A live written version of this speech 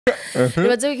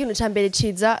nibaze ko ikintu cambere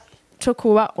ciza co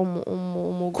kuba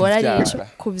umugore ari ico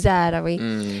kuvyara we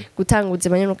gutanga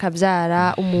ubuzima nyene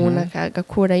ukavyara umuntu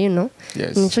agakura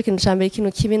nico kintu cambere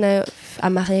ikintu kibi nayo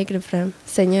ama règle vraiment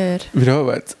seigneur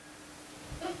birababaza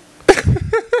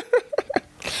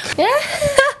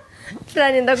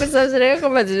Frani ndagusavye rero ko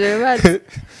mbajije bati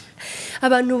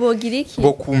abantu bogira iki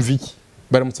bo kumva iki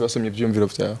baramutse basomye ivyumviro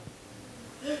vyawe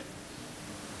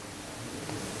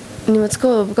nibatse ko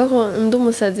bavuga ko ndi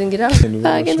umusazi ngira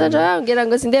agenza ngira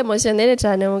ngo sinde emotionnel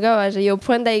cyane mugabo waje yo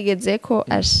point ndayigezeko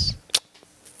ash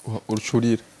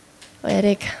urucurira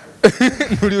oyareka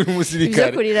nturi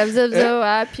umusirikare kurira byo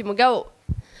wapi mugabo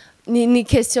ni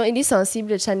question iri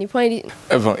sensible cyane point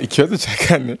avant ikibazo cya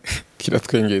kane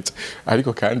kiratwengetse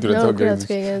ariko kandi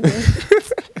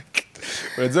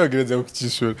urazogereza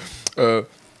kukishura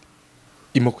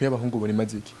imoko y'abahungu buri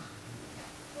maziki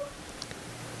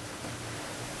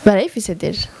barayifise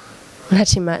deja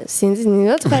ntacima sinzi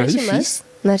niyo twarachimaze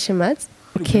nachimaze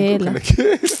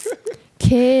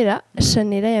kera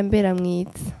shanera yambera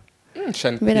mwitsa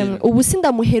ubu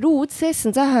sindamuherutse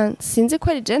sinzi ko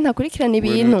ari je ntakurikirana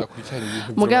ibintu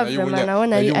mugabo vraiment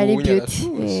nabona ari beauty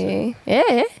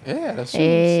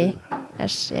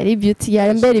ari beauty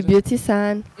yambera beauty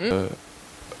sana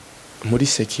muri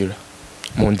Secure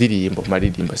mu ndirimbo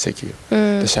maririmba Secure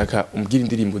ndashaka umbwira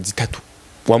indirimbo zitatu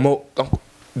wamo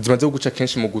zimaze guca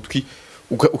kenshi mu gutwi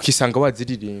ukisanga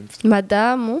waziririmba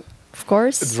Madamu of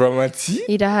course Dramati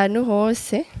ira hano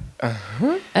hose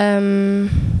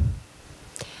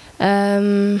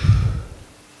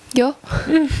yo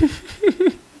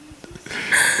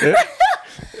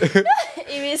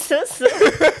ibisusu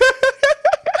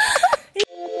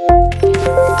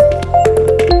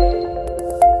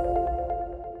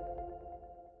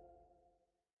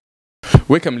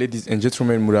Welcome ladies and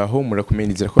gentlemen muraho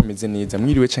murakumenizira ko meze neza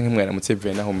mwiriwe canke mwaramutse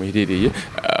bivuye naho muherereye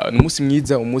numunsi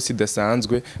mwiza umunsi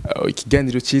dasanzwe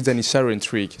ikiganiro ciza ni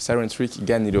SirenTrick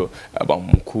ikiganiro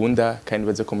mukunda kandi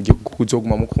baze ko mugiye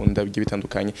kuzoguma mukunda bigiye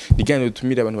bitandukanye ikiganiro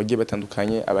dutumira abantu bagiye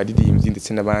batandukanye abaririmbyi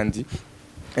ndetse n'abandi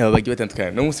bagiye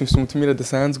batandukanye no munsi umutumira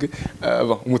dasanzwe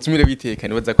umutumira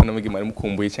bitekanye baza ko namwe mwari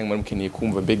mukumbuye cyangwa mwari mukeneye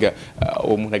kumva bega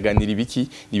uwo muntu aganira ibiki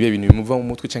nibe bintu bimuva mu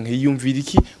mutwe cyangwa yiyumvira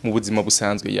iki mu buzima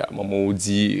busanzwe ya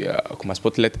muzi ku ma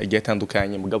spotlight agiye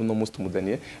atandukanye mugabo no munsi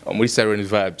tumuzaniye muri Siren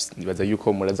Vibes nibaza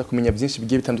yuko muraza kumenya byinshi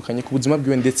bigiye bitandukanye ku buzima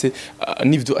bwiwe ndetse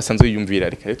n'ivyo asanzwe yiyumvira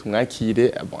reka rero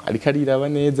tumwakire ariko ariraba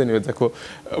neza nibaza ko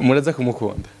muraza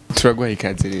kumukunda turagwaye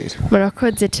ikaze rero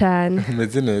murakoze cyane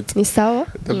meze neza ni sawa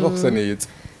d'abord neza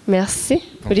Merci.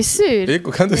 Uri sûr?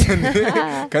 Ego kandi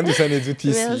usaneze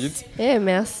utisize.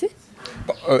 Merci.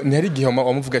 Ni hari gihe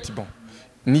wamuvuga ati bon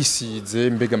nisize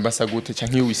mbega mbasa gute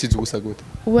canke iyo wisize ubusa gute?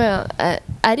 Well,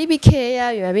 ari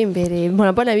bikeya biba bimbere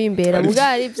mbona bimbera muga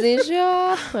ari byinshi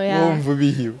oya. Wumva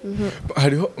bihiwe.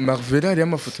 Hariho Marvela ari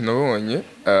amafoto nabonye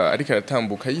ariko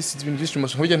aratambuka yisize ibintu byinshi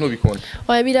umusho burya ntubikunda.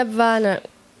 Oya biravana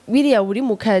biriya uri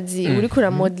mu kazi uri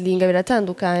kura modelinga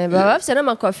biratandukanye baba bafite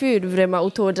n'amacoiffure vraiment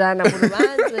utojana mu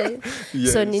rubanze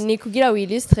so ni kugira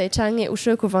wilistre canke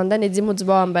ushoye kuvanda neza impuzu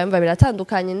bawambaye mva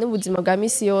biratandukanye n'ubuzima bwa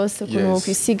misi yose kuno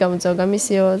kwisiga mu bwa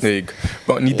misi yose yego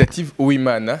bon ni Dative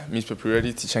uwimana Miss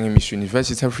Popularity canke Miss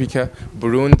University Africa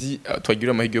Burundi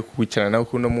twagira amahirwe yo kwicarana nawe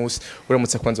kuno munsi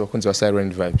uramutse kwanza bakunzi wa Siren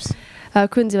Vibes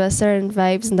abakunzi ba Siren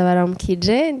Vibes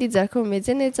ndabaramukije ndizera ko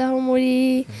mumeze neza aho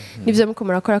muri nivyo muko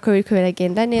murakora ko biriko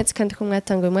biragenda neza kandi ko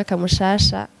mwatanguye umwaka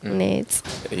mushasha neza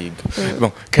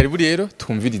bon karibu rero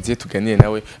tumvirize tuganire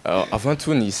nawe avant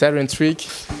tout ni SirenTrick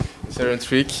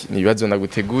ni ibibazo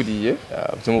naguteguriye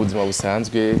byo mu buzima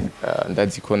busanzwe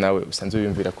ndazi ko nawe usanzwe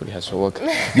wiyumvira kuri hashoboka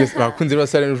yes bakunze ba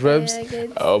Siren Vibes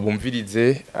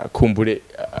bumvirize kumbure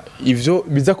ivyo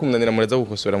biza kumunanira muraza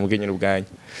gukosora mu genyero bwanyu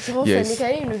yes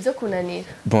ni ibintu byo kunanira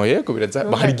bon yego biraza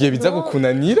bahari gihe biza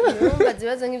kukunanira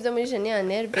bazibaza nk'ivyo muri génial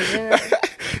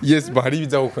yes bahari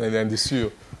biza kukunanira ndi sûr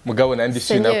mugabo nandi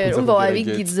shina kuza umva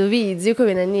wabigize ubizi uko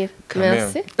binanira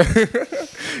merci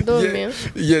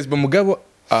yes bon mugabo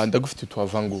ndagufite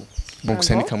twavangu bon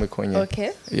gusa ni kamwe konye okay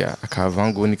ya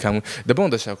akavangu ni kamwe d'abord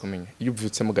ndashaka kumenya iyo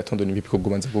uvyutse mu gatondo ni bipiko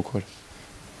gubanza gukora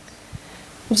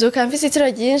mvuka mfise itiro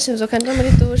ryinshi mvuka nja muri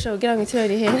dusha kugira ngo itiro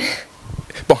rihere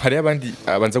bon hari abandi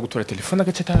abanza gutora telefone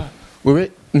agaceta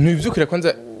wewe ntivyukira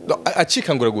kwanza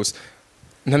acikangura gusa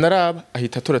ntanaraba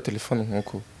ahita atora telefone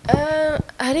nkuko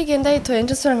hari genda yitoye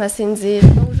nje sura nkasinzira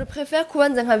je préfère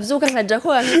kubanza nkavyuka nkaja ko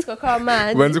gahiswa kwa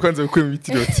amazi banze kwanza gukora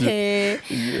imitiroti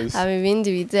aba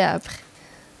ibindi bize après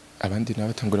abandi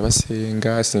nabatangura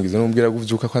basenga singize n'umbwira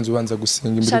kuvyuka kwanza ubanza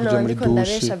gusenga imbere kuja muri douche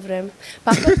ndabesha vraiment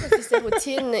par contre c'est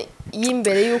routine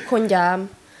yimbere yuko njyama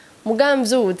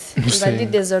mugamvyutse mba ndi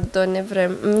désordonné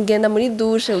vraiment ngenda muri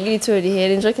douche ugira itiro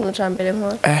rihere njo kintu ca mbere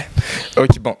nkora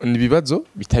okay bon ni bibazo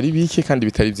bitari bike kandi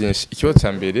bitari byinshi ikibazo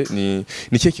ca mbere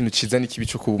ni kihe kintu ciza n'ikibi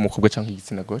cyo kuba umukobwa canke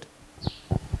igitsina gore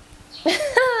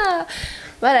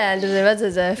barayanduje ibibazo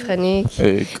za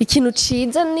Franike ikintu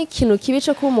ciza n'ikintu kibi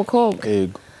cyo kuba umukobwa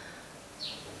yego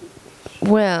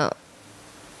well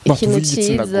ikintu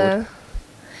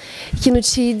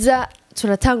ciza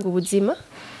turatanga ubuzima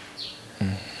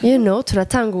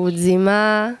turatanga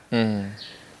ubuzima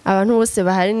abantu bose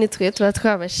bahari nitwe tuba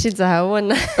twabashize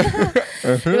ahabona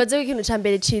nibaze ko ikintu ca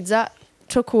mbere ciza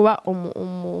co kuba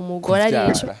umugore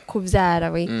ari kuvyara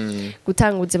we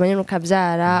gutanga ubuzima nyene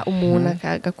ukavyara umuntu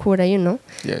agakura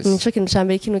nico kintu ca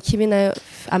mbere ikintu kibi nayo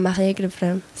ama règle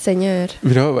vraiment seigneur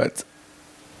birababaza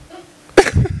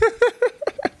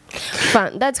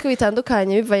ndazi ko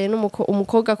bitandukanye bivaye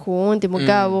n'umukobwa ku wundi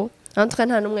mugabo antuka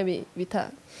nta numwe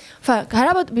bita hari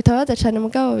abo bitabaza cane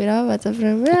mugabo birababaza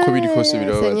vraiment uko biri kose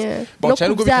birababaza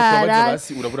no kuvyara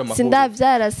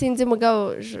sindavyara sinzi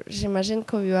mugabo j'imagine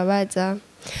ko bibabaza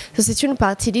c'est une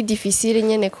partie difficile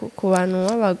nyene ku bantu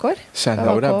b'abagore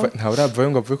ntauravayo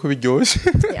ngo avuye ko biryoshe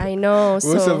I know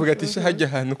so bose bavuga ati hajya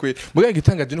ahantu kwe mugabo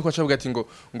igitangaje nuko acavuga ati ngo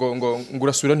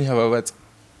urasubira ntihababaza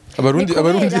abarundi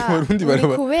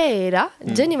baraba kubera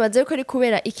je nimaze ko ari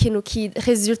kubera ikintu ki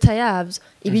resultat yavyo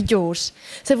ibiryoshe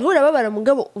c'est vrai urababara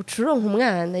mugabo ucuronka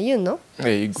umwana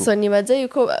so nibaze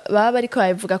yuko baba ariko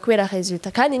bavuga kubera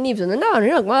resultat kandi nivyo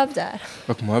n'abantu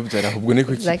baguma bavyara ahubwo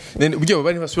niko buryo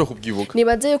baba ntibasubira kubwibuka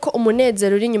nibaze yuko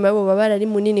umunezero uri nyuma yabo babara ari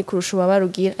munini kurusha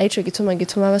babarugira arico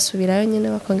gituma basubirayo nyene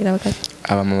bakongera bakati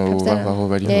abamama baho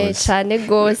bari hose cyane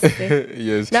gose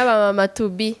n'abamama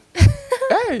tubi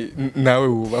nawe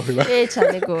wubahwe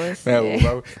cyane gose nawe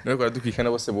wubahwe nako radukikana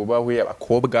bose bubahwe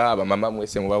abakobwa abamama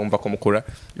mwese mubumva ko mukora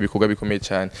ibikorwa bikomeye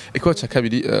cyane iko cha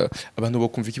kabiri abantu bo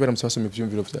kumva iki baramutse basoma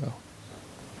ivyumviro vyaho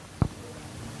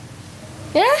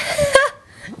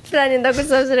Frani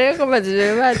ndagusabye ko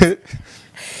bazije bazi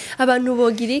abantu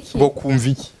bogira iki bo kumva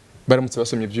iki baramutse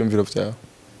basoma ivyumviro vyaho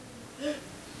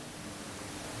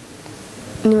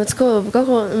nibatse ko bavuga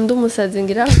ko ndi umusazi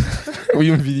ngira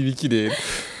uyumvira ibiki rero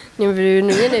nimvira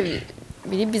ibintu nyene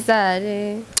biri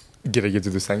bizarre gerageze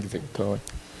dusangize gatoya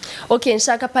okay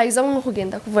nshaka par exemple nko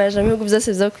kugenda kuvoyager mu bihugu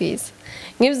byose byo kwisi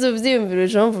nk'ivyo vyiyumviro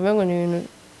je mvume ngo ni ibintu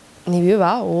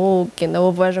nibiba genda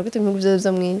voyager gute mu bihugu byose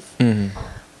byo mwisi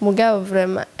mugabo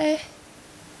vraiment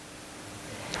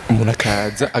umuntu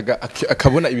akaza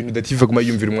akabona ibintu Dative aguma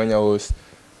yumvira umwanya wose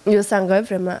yo sanga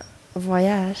vraiment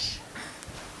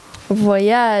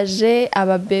voyage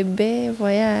ababebe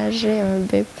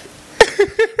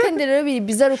kandi rero biri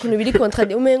bizarre ukuntu biri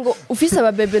contradictory umengo ufise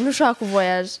ababebe ntushaka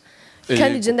kuvoyage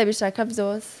kandi je ndabishaka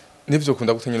byose nivyo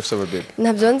ukunda gutanyira ufise ababebe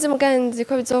ntabyo nzi muganzi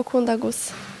ko bizokunda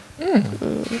gusa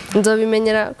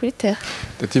nzobimenyera kuri terre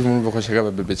Dative murumva ko ashaka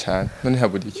ababebe cyane none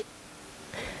haburi iki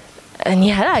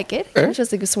ntiharagere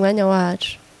cyose gusa umwanya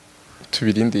wacu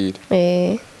tubirindire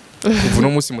kuva no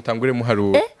munsi mutangure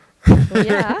muharura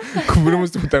kuva no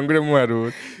munsi mutangure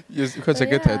muharura ko cha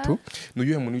gatatu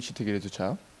n'uyu muntu w'ikitegerezo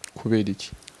cyawe kubera iki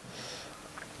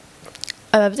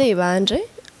abavyeyi banje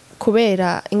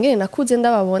kubera ingene nakuze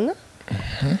ndababona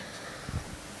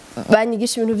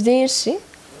banyigisha ibintu byinshi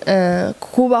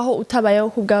kubaho utabayeho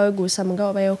kubwawe gusa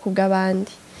mugabo bayeho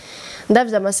kubw'abandi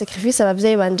ndavye amasacrifice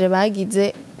abavyeyi banje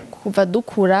bagize kuva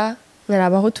dukura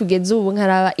nkarabaho tugeze ubu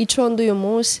nkaraba ico ndi uyu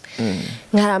munsi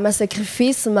nkara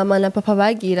amasacrifice mama na papa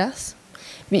bagira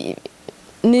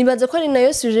nibaze ko ari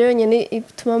nayo sujet yonyene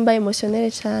ituma mba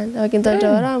emotionnel cyane abagenzi banje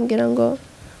barambwira ngo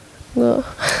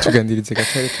tugandirize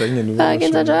gatare turanye n'ubu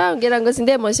abagenzi banje barambwira ngo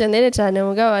sinde emotionnel cyane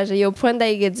mugabo waje yo point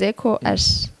ndayigeze ko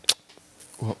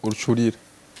urucurira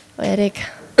oyareka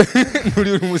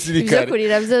uri umusirikare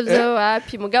kurira byo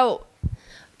wapi mugabo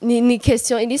ni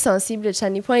question iri sensible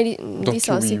cyane point iri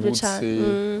sensible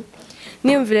cyane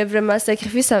niyumvire vraiment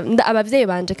sacrifice abavyeyi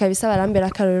banje kabisa barambera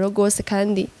akarorero gose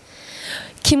kandi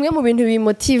kimwe mu bintu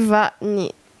bimotiva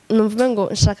ni numva ngo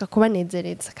nshaka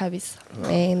kubanezereza kabisa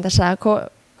ndashaka ko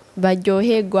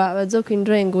baryoherwa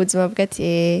bazokwinjira ubuzima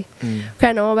bwati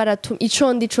kandi nabo baratum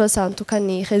ico ndi cyo santuka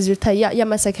ni resultat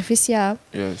y'amasacrifice yabo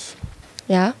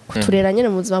kuturera nyene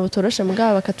mu buzima butoroshe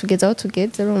mugabo bakatugeza aho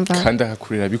tugeze urumva kandi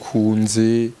akakurira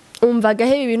bikunze umva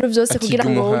gahebe ibintu byose kugira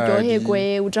ngo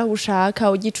uryoherwe uja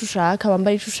gushaka ugica ushaka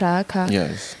wambara ico ushaka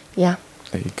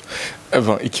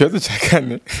ikibazo cya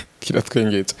kane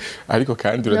kiratwengetsa ariko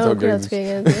kandi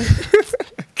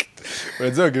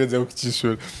urazagereza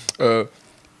kukishura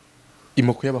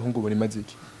imoko y'abahungu buri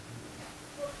maziki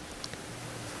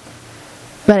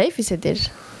barayifise deja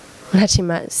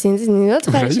ntacima sinzi niba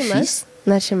twarachimaze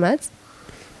ntacimaz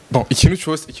bon ikintu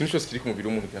cyose kiri ku mubiri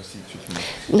w'umuntu cyangwa se icyo kintu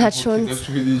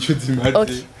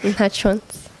ntacyo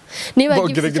niba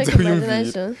gerageza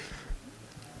kuyumvira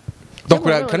donc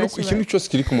kandi ikintu cyose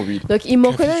kiri ku mubiri donc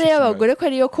imoko rero y'abagore ko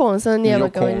ariyo konsa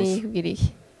n'iy'abagabo niyibwiriye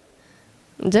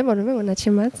nje mbona umengo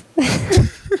nacimaze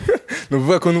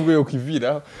nuvuga ko nubwo yo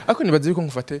kwivira ako nibaze yuko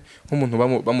ngufate nk'umuntu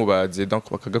bamubaze donc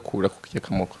bakagakura ku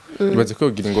kiyakamoko nibaze ko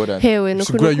yogira ingorane hewe no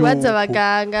kubaza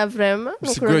abaganga vraiment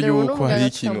no kurondera yuko hari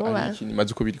ikintu maze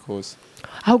uko biri kose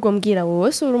ahubwo mbwira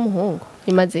wowe se uri umuhungu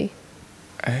imaze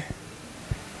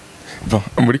bon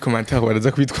muri commentaire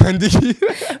baraza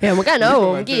kwitwandikira ya mugana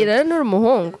wawe mbwira n'uri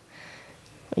umuhungu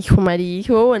ikumari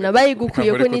wowe nabaye gukuye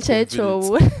ko nicaye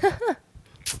cobo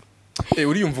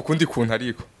uriyumva ukundi kuntu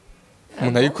ariko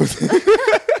umuntu ayikoze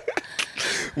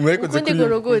umuntu ayikoze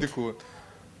ukundi kuntu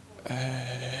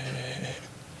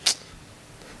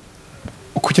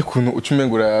ukujya kuntu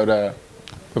ucumengura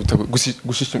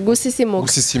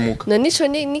gusisimuka no nico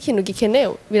ni ikintu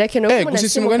gikenewe birakenewe ko umuntu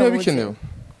gusisimuka niba bikenewe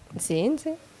sinzi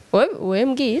wewe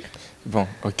mbwira bon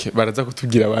okay baraza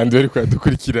kutubwira abandi bari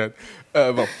kwadukurikirana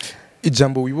bon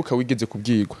ijambo wibuka wigeze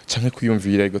kubwirwa canke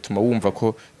kwiyumvira igatuma wumva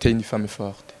ko t'es une femme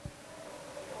forte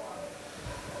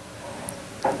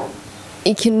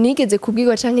ikintu nigeze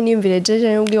kubwirwa canke niyumvire jeje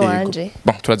n'ubwi wanje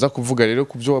bon turaza kuvuga rero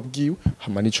ku byo wabwiwe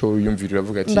hama nico wiyumvira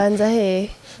uravuga ati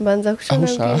banza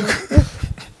kushaka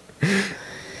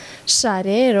sha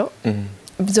rero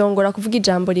byongora kuvuga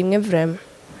ijambo rimwe vraiment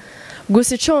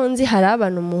gusa iconzi hari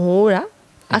abantu muhura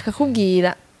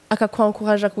akakubwira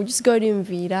akakwankuraje kugisigara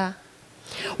urimvira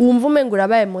wumva umengo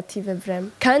urabaye motive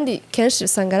vraiment kandi kenshi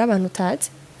usanga ari abantu utazi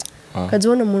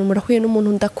kazibona umuntu murahuye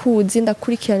n'umuntu ndakuzi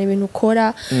ndakurikirana ibintu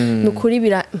ukora nukuri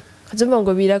kazumva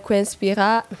ngo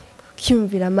birakwenspira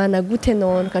kimvira mana gute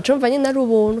none kacumva nyine ari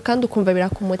ubuntu kandi ukumva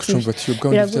birakumotive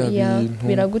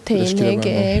biraguteye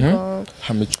intege ego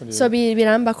so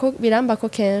biramba ko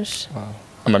kenshi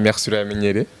ama merci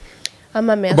uramenyere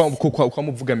ama merci bon uko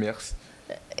muvuga merci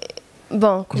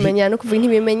bon kumenya no kuvuga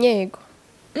ntibimenyego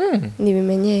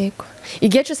ntibimenyego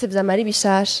igihe cyose byamara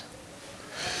ibishasha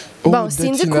bon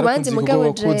sinzi kubanze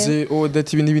mugabo je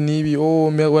dati nibi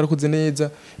warakoze neza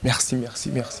merci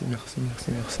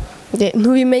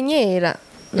ntubimenyera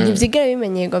ntibyigera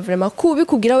bimenyerwa vraiment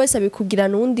kubikugira wese abikugira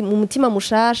nundi mu mutima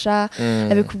mushasha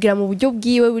abikugira mu buryo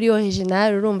bwiwe buri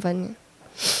original urumva ni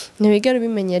ntibigera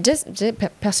bimenyera je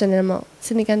personnellement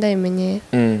siniganda bimenyera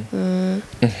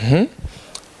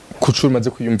kucura maze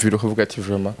kuyumvira ukavuga ati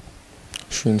vraiment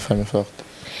je suis une femme forte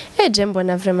je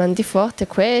mbona vraiment ndi forte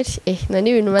kweli none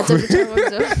ibintu maze gucamo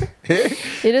byo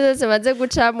rero zose maze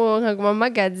gucamo nkaguma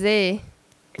magaze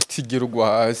tigera ugwa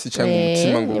hasi cyangwa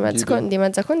umutima ngo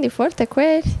ndimaze ko ndi forte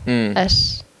kweli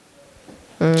ash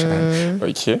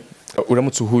okay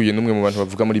uramutse uhuye n'umwe mu bantu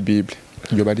bavuga muri Bible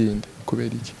iyo barinde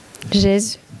kubera iki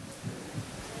Jesus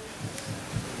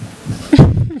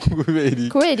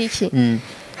kubera iki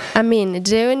amen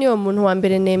jewe niyo muntu wa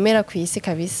mbere nemera ku isi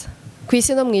kabisa ku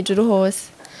isi no mwijuru hose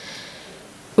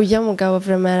ujya mugabo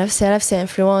vraiment yarafise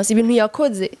influence ibintu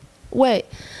yakoze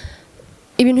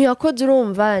ibintu yakoze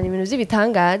urumva ni ibintu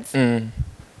by'ibitangaza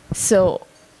so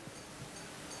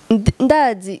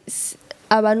ndazi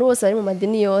abantu bose bari mu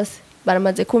madini yose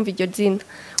baramaze kumva iryo zina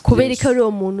kubera ko ari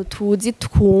uwo muntu tuzi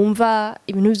twumva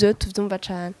ibintu byo tuvyumva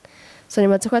cyane so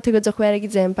nimaze ko ategereza kuba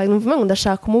yaragize impact numva ngo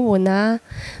ndashaka kumubona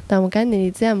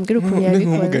ndamuganirize ambwira ukuntu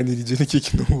yabikora numuganirije n'iki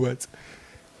kintu mubaza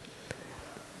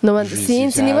no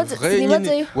sinzi nibaze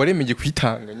waremeye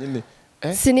kwitanga nyine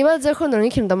sinibaze ko ndonka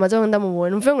ikintu ndamaze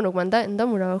ndamubona umve ngo Rwanda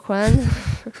ndamuraba kwanza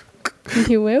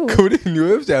ni wewe ni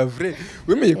wewe bya vrai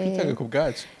wemeye kwitanga ku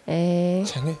bwacu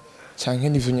canke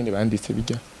nivyo nyene banditse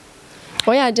bijya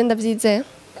oya agenda vyizera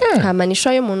hama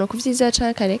nisho yo muntu kuvyizera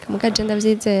canke kareka muga agenda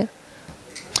vyizera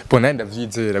bona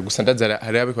ndavyizera gusa ndazara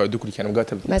hari abiko badukurikirana ubwo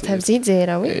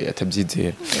batavyizera we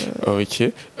atavyizera okay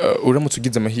uramutse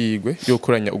ugize amahirwe yo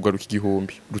koranya ugaruka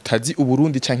igihumbi rutazi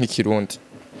uburundi canke ikirundi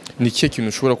nikiye kintu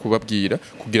ushobora kubabwira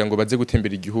kugira ngo baze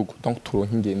gutembera igihugu donc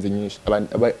turonke ingenzi nyinshi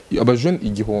aba jeune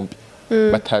igihumbi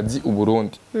batazi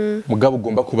uburundi mugabo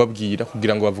ugomba kubabwira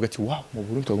kugira ngo bavuga ati wow mu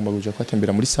Burundi bagomba kuja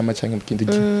kwatembera muri sama canke mu kindi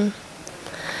gihe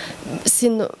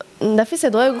sino ndafise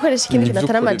doye gukoresha ikindi kintu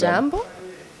atari amajambo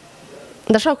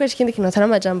ndashaka gukoresha ikindi kintu atari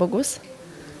amajambo gusa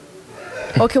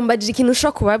okay mbajije ikintu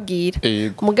ushaka kubabwira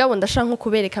mugabo ndashaka nko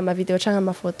kubereka ama video canke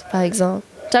amafoto par exemple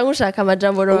cyangwa ushaka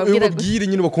amajambo robabwira ubwire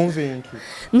nyine bakonvenke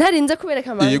ntarinze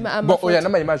kubereka amafoto oya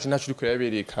n'ama image nacu uri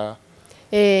kuyabereka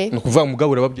no kuvuga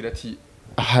mugabo urababwira ati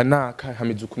aha naka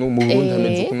hameze ukuntu mu Burundi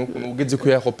hameze ukuntu ugeze ku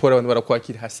airport abantu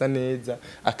barakwakira hasa neza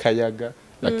akayaga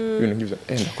like ibintu nk'ivyo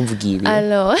ndakuvugiye ibi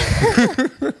alors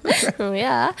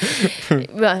yeah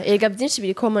ega byinshi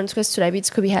biri common twese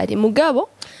turabizi ko bihari mugabo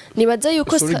nibaza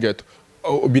yuko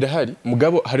birahari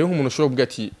mugabo hariho nk'umuntu ushobora kuvuga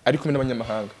ati ari kumwe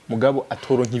n'abanyamahanga mugabo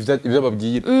atoronka ivyo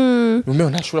babwira numero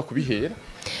ntashobora kubihera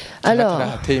alors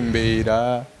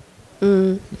atembera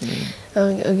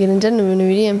ugira nje n'ibintu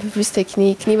biri un peu plus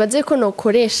technique nibaze ko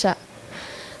nokoresha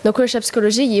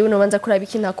psychologie yiwe no banza kuraba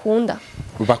ikintu akunda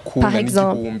bakunda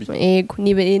n'igihumbi yego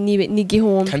ni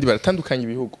igihumbi kandi baratandukanye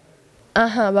ibihugu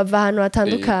bava ahantu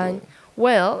hatandukanye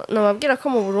well nababwira ko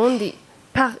mu Burundi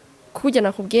kujya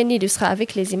nakubwiye n'illustre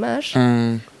avec les images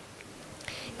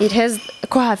it has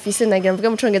ko hafise nagira mvuga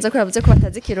mu Congereza ko yavuze ko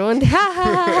batazi Kirundi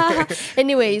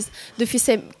anyways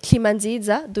dufise klima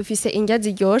nziza dufise indya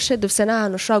ziryoshe dufise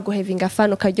n'ahantu ushobora guhevinga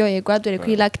fano karyoherwa dore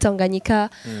kuri Lac Tanganyika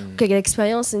ukagira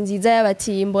experience nziza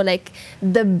y'abatimbo like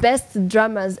the best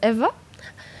dramas ever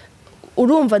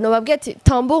urumva nobabwiye ati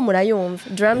tambo murayumva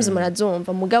drums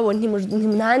murazumva mugabo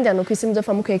ntimnahandi hano kwisi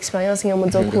muzopfa muko experience nk'iyo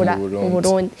muzokura mu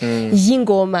Burundi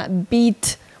y'ingoma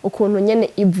beat ukuntu nyene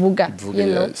ivuga you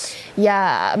know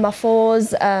ya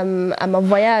amafos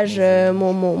voyage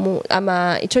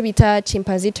ama ico bita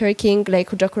chimpanzee twerking like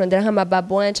kuja kurondera nk'ama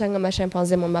babouin canke ama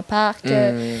chimpanzee mu park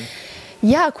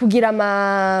ya kugira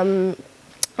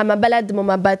ama balade mu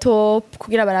mabato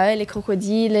kugira barabe les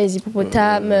crocodiles les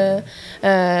hippopotames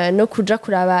no kuja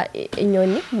kuraba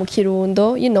inyoni mu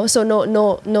Kirundo you know so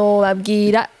no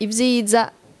babwira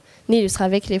ivyiza n'illustre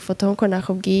avec les photos ko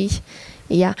nakubwiye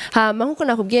hama nkuko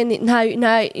nakubwiye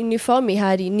nta uniforme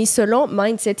ihari ni selon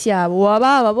mindset yabo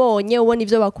waba babonye ubona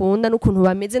ivyo bakunda n'ukuntu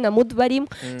bameze na mood barimo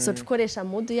so tukoresha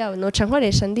mood yabo noca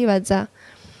nkoresha ndibaza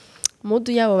mood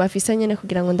yabo bafise nyene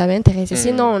kugira ngo ndabenteresse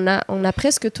sinon on a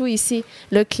presque tout ici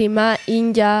le climat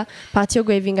India partie yo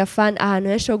guhevinga fan ahantu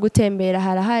henshi ho gutembera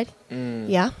harahari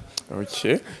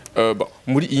okay bon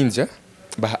muri India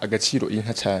baha agaciro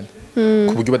inka cyane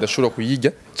ku buryo badashobora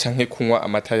kuyirya canke kunywa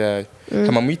amata yayo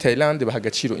kama muri Thailand baha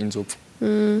agaciro inzovu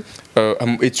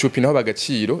Ethiopia naho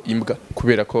bagaciro imbwa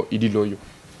kubera ko iri loyo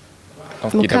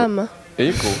mukama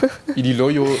ego iri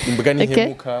loyo imbwa ni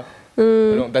hemuka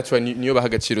that's why niyo baha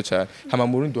agaciro cyane hama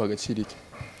mu Burundi duha agaciro iki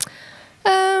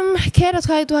kera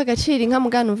twari duha agaciro inka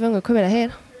mugana uvuye ngo ko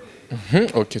berahera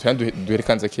okay kandi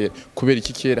duherekanza kera kubera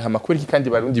iki kera hama kubera iki kandi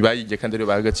barundi bayirya kandi ari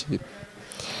baha agaciro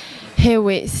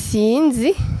hewe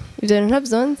sinzi ibyo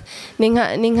ntavyonze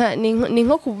ni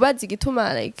nko kubaza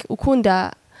igituma like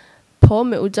ukunda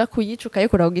pome uja kuyicuka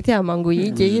yikora ku giti amangu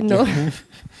yige yino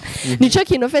nico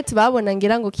kintu fet babona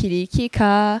ngira ngo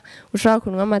kirikika ushaka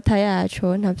kunwa amata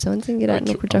yaco ntavyonze ngira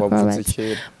no kuja kwabaza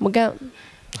muga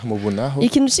mubunaho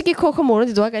ikintu c'igikoko mu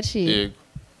Burundi duha agaciro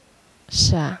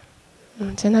sha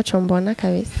nje ntaco mbona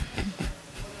kabisa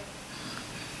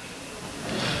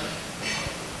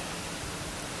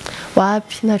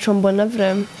wapi ntaco mbona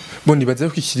vraiment bo nibaze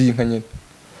ko ikiri inka nyene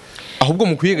ahubwo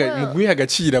mu kwiha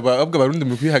agaciro ababwa barundi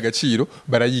mu kwiha agaciro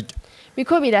barayiga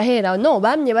biko birahera no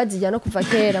bamye bazijya no kuva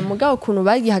kera mugabo kuntu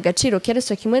bagiha agaciro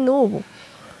kereso kimwe n'ubu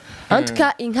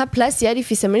antuka inka place yari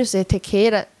ifise muri societe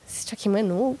kera sico kimwe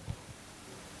n'ubu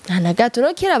ana gato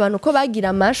no kera abantu ko bagira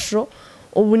amasho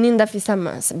ubu ninda afise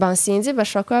amasa bansinzi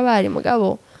bashaka kuba bari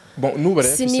mugabo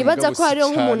sinibaza ko hariho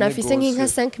nk'umuntu afise nk'inka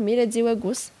 5000 ziwe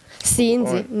gusa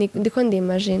sinzi ndiko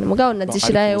ndimagine mugabo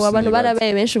nadishira abantu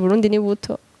barabaye benshi Burundi ni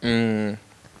buto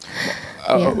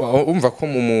umva ko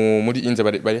muri India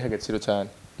bari hagaciro cyane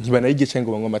ntibanayige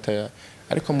ngo banywa amata yayo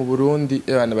ariko mu Burundi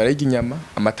abana barayiga inyama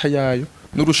amata yayo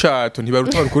n'urushato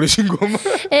ntibaruta barukoresha ingoma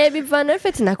bivana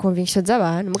fete na conviction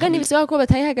z'abantu mugani bisaba ko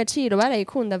batayiha agaciro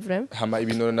barayikunda vraiment hama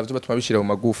ibinoro navyo batuma bishira mu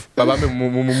magufa babame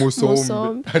mu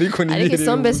musombe ariko ni ariko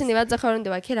isombe sinibaza ko abarundi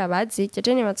bakera bazi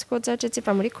je nibaza ko zaje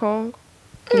ziva muri Congo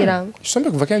ngirango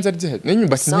isombe kuva kanza ari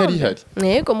n'inyumba sinyari ihari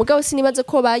yego mugabo sinibaza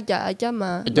ko barya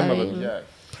ajyama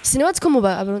sinibaza ko mu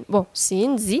bon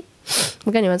sinzi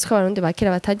mugani nibaza ko abarundi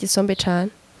bakera batajya isombe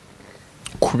cyane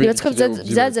nibaza ko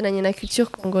byazananye na culture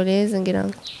congolaise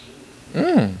ngirango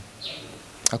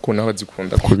akuna aho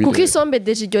zikunda kubira kuko isombe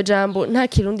deje iryo jambo nta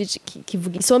kirundi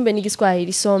kivuga isombe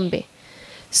n'igiswahili isombe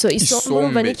so isombe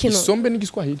urumva ni kintu isombe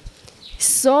n'igiswahili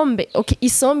isombe okay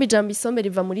isombe jambo isombe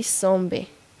riva muri sombe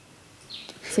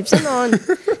sivyo none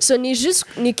so ni juste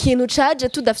ni kintu caje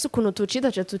tudafise ukuntu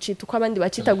tucita uko abandi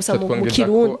bacita gusa mu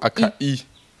kirundi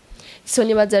so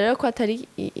nibaza rero ko atari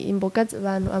imboga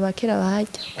abantu abakera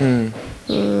bahajya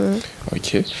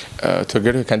okay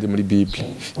tugaruke kandi muri Bible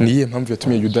niye mpamvu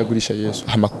yatumye Yuda agurisha Yesu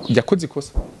yakoze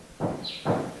ikosa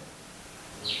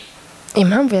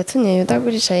impamvu yatumye Yuda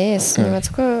agurisha Yesu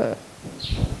nibaza ko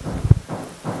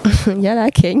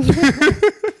yarakenye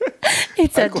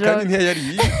it's a joke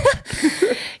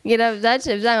ngira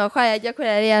vyaje vyanga ko yajya ko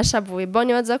yari yashavuye bon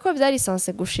nibaza ko vyari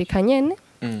sanse gushika nyene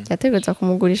yategeza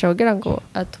kumugurisha kugira ngo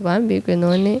atubambirwe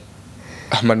none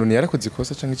amanuni yarakoze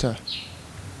ikosa canke icyaha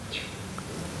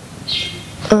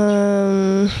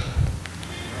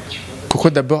kuko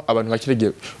d'abord abantu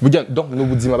bakirege burya donc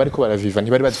n'ubuzima bariko baraviva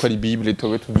ntibari bazi ko ari bible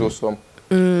tobe tuzosoma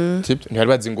ntibari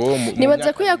bazi ngo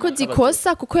nibaza ko yakoze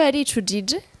ikosa kuko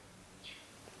yaricujije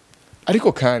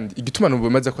ariko kandi igituma numva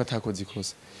bimaze ko atakoze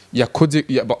ikosa yakoze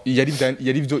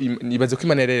yari byo nibaze ko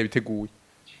Imana yari yabiteguye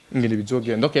ngene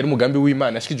bizogenda donc yari umugambi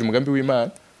w'Imana ashikije umugambi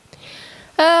w'Imana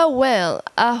well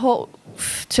aho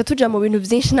tuja mu bintu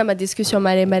byinshi n'ama discussion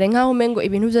maremare nkaho mengo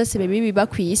ibintu byose biba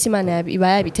kwisi Imana iba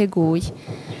yabiteguye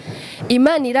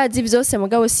Imana irazi byose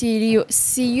mugabo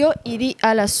siyo iri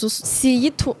à la source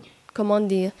siyitu comment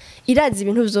dire irazi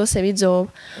ibintu byose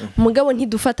bizoba mugabo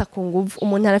ntidufata ku nguvu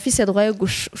umuntu arafise droit yo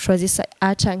gushwazisa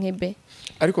A canke B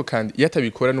ariko kandi iyo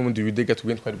atabikora n'ubundi bidega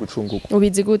tugende twari gucunguka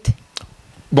ubizi gute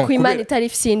bon ku Imana itari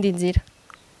ifisindi nzira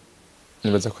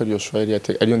nibaza ko ariyo shwa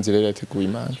ariyo nzira yari yateguye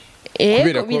Imana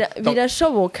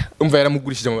birashoboka umva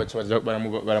yaramugurishije mu baca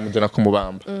baramujana ku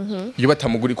mubamba iyo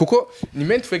batamuguri kuko ni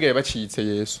mente fega yabacitse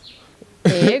Yesu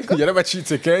yego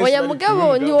yarabacitse kenshi oya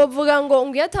mugabo ni wovuga ngo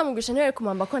ngiye atamugurisha ntare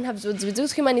kumamba ko ntavyuzi bizi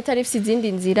ko Imana itari ifise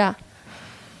izindi nzira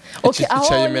okay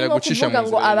aho ni kuvuga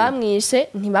ngo abamwishe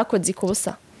ntibakoze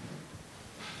ikosa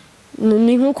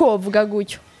ni nkuko wovuga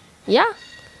gutyo ya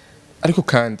ariko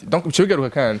kandi donc bice bigaruka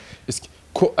kandi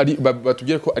ko ari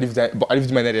batubwire ko ari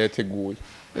Imana yari yateguye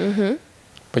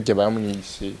bajya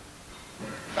bamwishe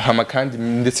hama kandi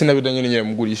ndetse nabidanye nyine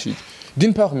mugurishije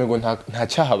d'une part mego nta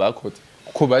cyaha bakoze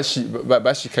ko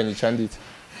bashikanye cyanditse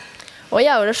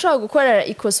oya urashobora gukorera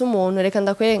ikosa umuntu reka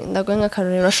ndakwe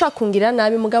nk'akarorero urashobora kungira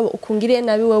nabi mugabo ukungiriye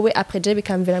nabi wewe après je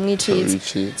bikamvira mwicize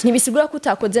ntibisigura ko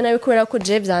utakoze nabi kubera ko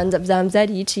je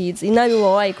vyamvyari yicize inabi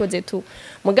wowe wayikoze tu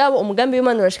mugabo umugambi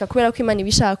w'Imana urashika kubera ko Imana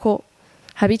ibishako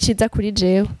habiciza kuri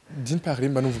jewe d'une part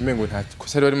rimba numva umengo nta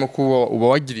kosa ari barimo kuba uba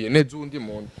wagiriye neza undi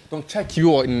muntu donc cya kibi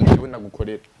wowe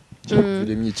nagukorera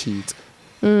cyakuvire mwicize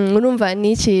urumva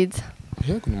niciza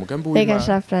yego ni umugambi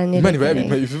w'Imana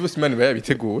Imana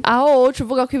bayabiteguye aho wowe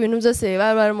uvuga ko ibintu byose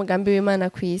biba ari umugambi w'Imana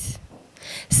kwisi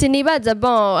sinibaza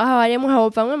bon aho harimo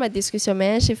havamwe ama discussion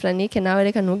menshi Franike nawe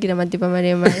reka ntugire amadiba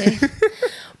maremare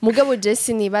mugabo je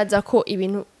sinibaza ko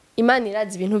ibintu Imana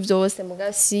irazi ibintu byose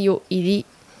mugabo siyo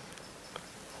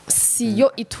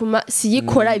ituma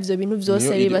siyikora ivyo bintu byose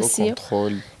biba siyo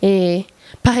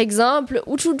par exemple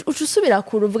ucusubira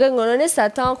kuruvuga ngo none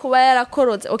Satan kuba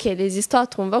yarakorotse okay les histoires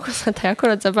tumva ko Satan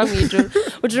yakorotse ava mwijuru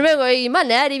ujume ngo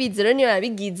Imana yari bizero niyo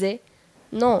yabigize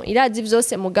non irazi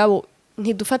byose mugabo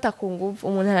ntidufata ku nguvu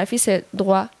umuntu arafise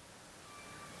droit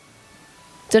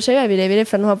Tucha birebire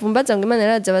fa ntuhavumbaza ngo Imana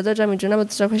yarazi abazoja mwijuru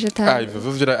n'abazoja kwa Shetani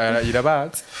ivyo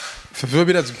irabaza ivyo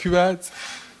birazwi kwibaza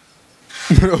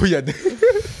oya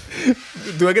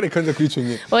duhagare kanje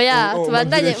kwicunye oya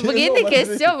tubandanye vuga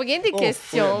indi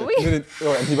question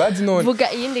ntibazi none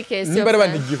vuga iyindi question nimba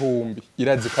abandi igihumbi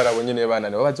irazi ko arabonye ne bana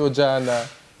nabo bazojana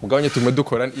mugabanye tumwe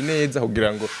dukorana ineza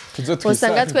kugira ngo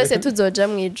tuzotwisanga usanga twese tuzoja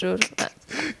mwijuru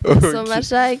so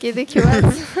masha ikindi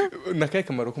kibazo nakaye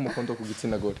kamaro k'umukondo ku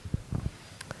gitsina gore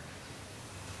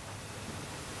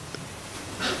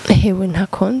hewe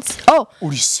ntakonzi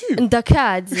uri sûr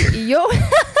ndakazi iyo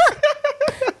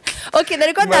okay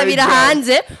nariko ndabira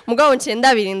hanze mugabo nce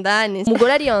ndabira indani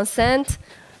umugore ari enceinte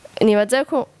nibaza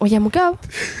ko oya mugabo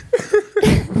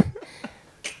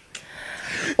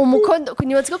umukondo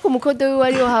nibaza ko umukondo we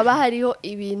wariho haba hariho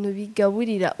ibintu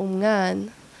bigaburira umwana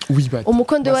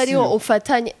umukondo wariho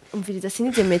ufatanye umviriza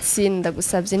sinize medicine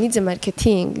ndagusabye nize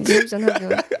marketing ivyo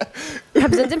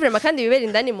ntabyo nzi vraiment kandi bibera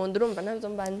indani mu ndurumva ntabyo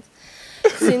mbanze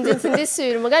sinzi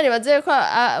sure mugani baze ko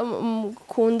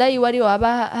kunda yiwari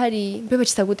waba hari mbebe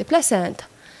kitagute placenta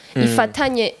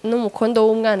ifatanye n'umukondo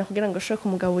w'umwana kugira ngo ashobore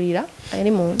kumugaburira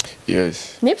ari mu yes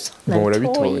nibyo bora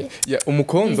bitoye ya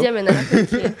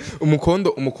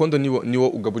umukondo niwo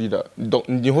ugaburira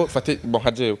niho fate bon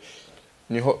hajewe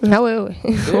niho na wewe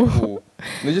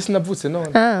nije sinavutse none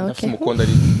nafite umukondo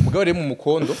ari mugabo rero mu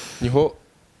mukondo niho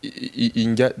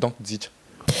injya donc zica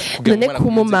none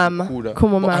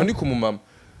kumumama ni kumumama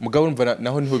mugabo urumva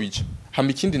naho niho bica hama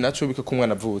ikindi naco bika ko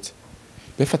umwana avutse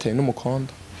befatanye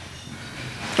n'umukondo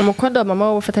umukondo wa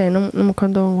mama ufatanye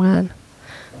n'umukondo w'umwana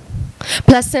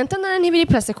placenta none ntibiri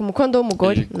place ku mukondo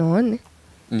w'umugore none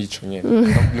nico nyene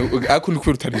akundi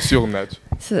ko utari sûr naco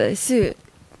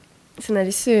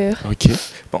sinari sûr okay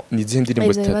bon nizihe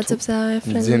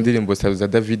ndirimbo zitatu za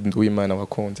David Nduwimana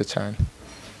wakonze cyane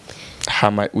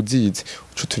hama uzize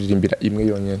ucuturirimbira imwe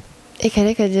yonyene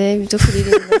reka je byo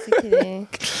kuririmba sikire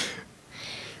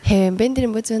hewe mbe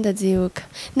indirimbo ziwe ndazibuka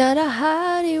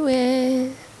narahariwe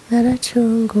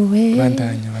naracunguwe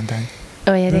bandanya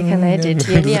oya reka nayo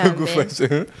jeje ni yambe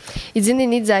izindi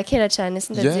ni za kera cane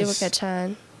sindazibuka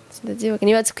cane sindazibuka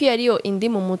nibatse ko ariyo indi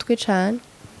mu mutwe cane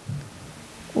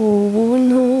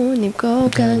ubuntu nibwo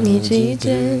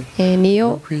bwankijije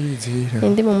niyo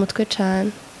indi mu mutwe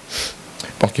cane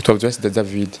donc toi byose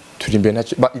David turi imbere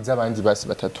nacyo izabandi basi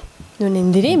batatu none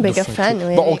ndirimbe gafani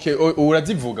we bon okay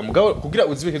urazivuga mugabo kugira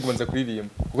uzibeke kubanza kuririmba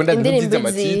kuko ndabivuze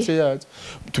amatitre yazo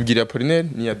tubwira Apollinaire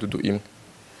ni ya Dudu imwe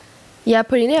ya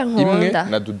Apollinaire nkunda imwe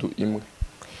na Dudu imwe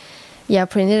ya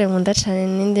Apollinaire nkunda cane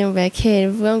n'indirimbo ya kera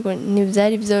ivuga ngo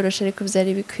ntibyari byoroshe ariko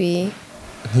byari bikwiye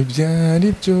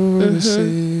ntibyari byoroshe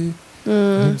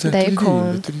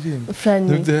ndayikunda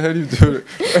frani ntibyari byoroshe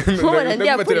mbona ndi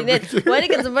Apollinaire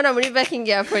warigeze mbona muri backing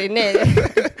ya Apollinaire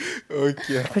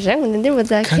okay kuja ngo indirimbo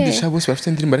za kera kandi shabose bafite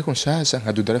indirimbo ariko nshasha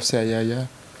nka Dudu arafise yaya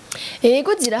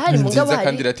Ego zirahari mugabo hari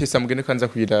kandi ratesa mugene kwanza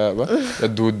kuyiraba ya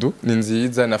Dudu ni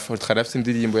nziza na Fortra arafite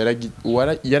indirimbo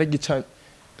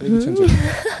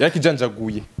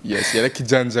yarakijanjaguye yes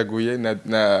yarakijanjaguye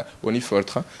na Oni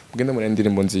Fortra mugende muri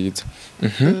indirimbo nziza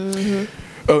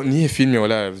oh niye filme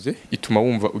waravye ituma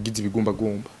wumva ugize ibigumba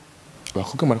gumba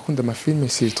bakobwa marakunda ama filme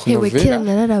c'est trop novela kera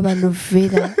nararaba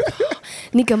novela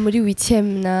niga muri 8e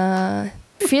na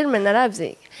filme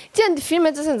naravye Tiandi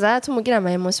filme zose nzatumugira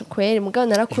ama emotion kweli mugabo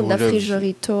narakunda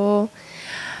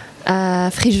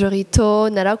Frigorito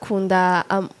narakunda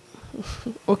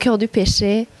Au cœur du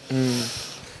péché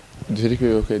Dore ko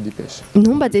au cœur du péché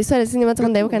Numbaze isore sinibaza ko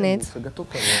ndayibuka neza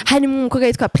Harimo umukobwa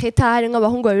yitwa Preta harimo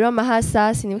abahungu babiri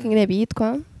b'amahasa sinibuka ingene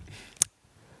bitwa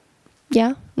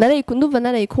Ya narayikunda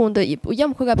narayikunda ujya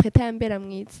mukobwa Preta yambera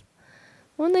mwiza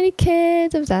Ona ari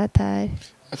keza vyatari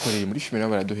akoreye muri filime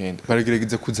nabo baraduhenda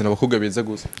baragerageza kuzana abakobwa beza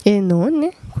gusa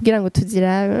none kugira ngo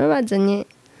tuzirabe babazanye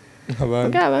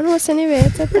abantu bose ni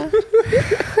beza ta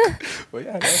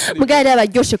mugabo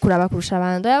abaryoshe kuraba kurusha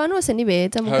abandi abantu bose ni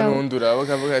beza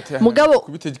mugabo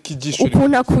kubite kijisho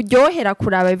ukuntu akuryohera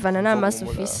kuraba bivana n'amaso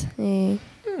ufise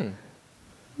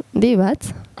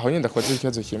ndibatsa aho nyenda kwaze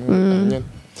ikibazo kimwe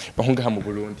bahunga ha mu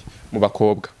Burundi mu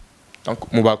bakobwa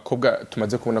mu bakobwa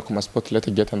tumaze kubona ku ma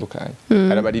spotlight gatandukanye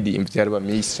arabaririmbye araba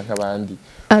miss nk'abandi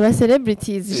aba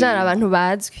celebrities jana abantu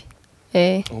bazwi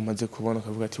umaze kubona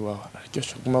kavuga ati wow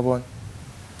araryoshe kumabona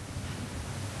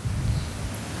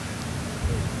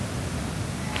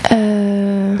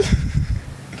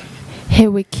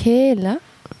hewe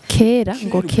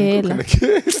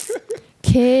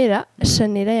kera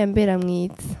Chanela yambera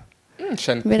mwiza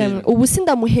ubu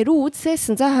sindamuherutse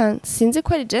sinzi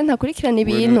ko ari je ntakurikirana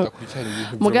ibintu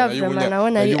mugabo vraiment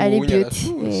nabona ari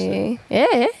beauty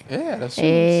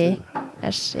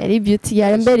ari beauty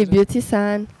yambera beauty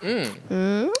sana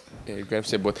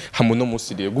grave bot hamuno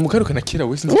musiriye gumukarukana kira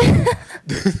wese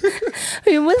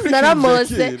uyu munsi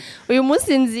naramose uyu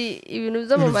munsi nzi ibintu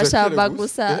byo mu mashamba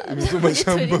gusa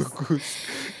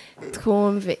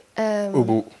twumve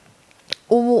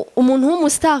ubu umuntu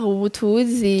w'umustar ubu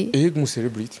tuzi mu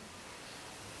celebrity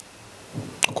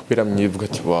kupera mwivuga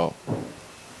ati wow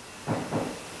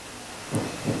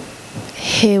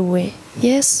hewe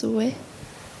yesu we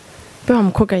bwa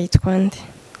mukobwa yitwa nde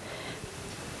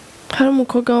hari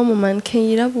umukobwa wo mu manke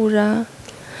yirabura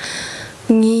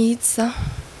mwiza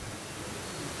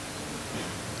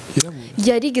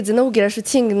yarigeze no kugira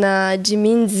shooting na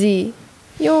Jiminzi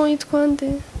yo yitwa nde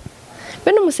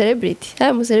bene umu celebrity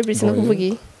mu celebrity no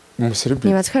kuvuga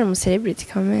nibatwa ari umu celebrity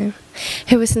quand même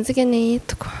hewe sinzi gene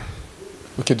yitwa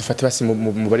okay dufate basi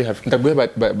mu bari hafi ndaguye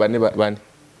bane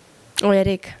oya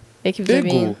reka ibyo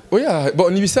bintu oya bo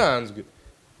nibisanzwe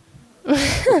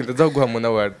ndazaguha mu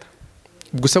naward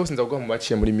gusa bose ndaguha mu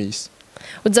baciye muri miss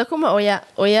uza kuma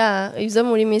oya ibyo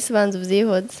muri miss banzu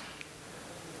vyihoze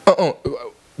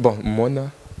bon mona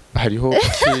hariho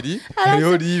Keri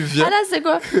hariho Livia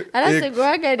arasego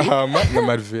hagari hama na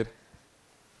Marvera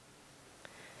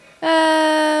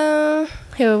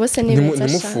hewe bose ni beza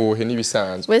nimufuhe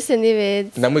nibisanzwe bose ni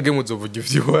beza namwege muzovuga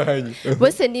ivy'iwanyu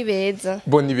bose ni beza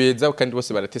bo ni beza kandi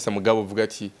bose baratesa mugabo uvuga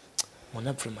ati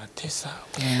mona matesa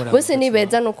bose ni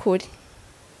beza nukuri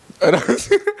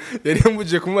yari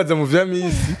yambuje kumubaza mu vya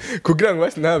misi kugira ngo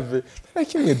basinave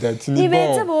nakimwe dati ni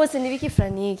beza bose ni biki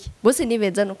franiki bose ni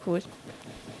beza nukuri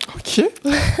okay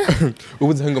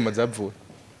ubu zangoma zavuye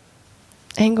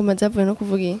ingoma zavuye no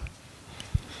kuvuga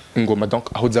ingoma donc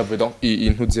aho zavuye donc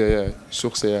intuze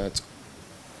source yazo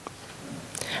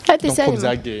ati cyane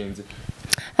byagenze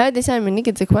ati cyane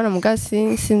nigeze kubona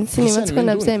mugasi sinibatse ko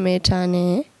nabyemeye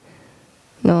cyane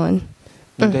none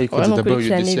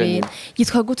ndayikoze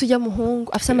yitwa gute ujya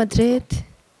muhungu afite amadrede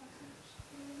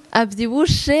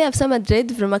avyibushe afise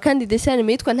amadred vraiment kandi dessin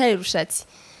animé yitwa ntare rushatsi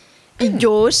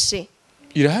iryoshe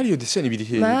irahari iyo dessin ibiri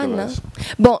hehe mana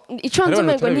bon ico nzi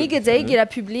umengo ntigeze yigira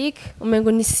public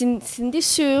umengo ni sindi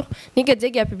sûr ntigeze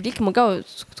yigira public mugabo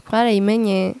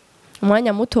twarayimenye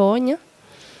umwanya mutonya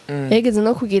yageze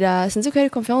no kugira sinzi ko yari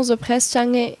conference de presse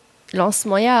canke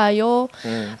lancement yayo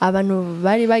abantu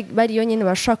bari yo nyene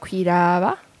bashaka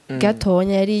kwiraba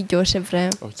gatonya yari iryoshe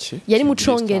vraiment yari mu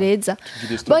congereza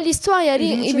bon l'histoire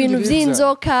yari ibintu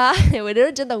vy'inzoka we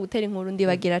rero je ndagutera inkuru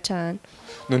ndibagira cane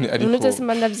none ariko none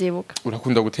simba ndavyibuka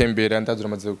urakunda gutembera ndazi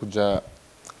uramaze kuja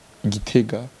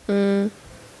Gitega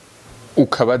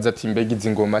ukabaza ati mbega izi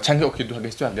ngoma canke ukiduha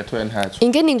gasito gatoya ntaco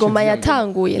ingene ingoma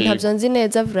yatanguye ntavyo nzi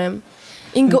neza vraiment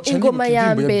ingoma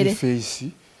ya mbere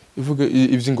ivuga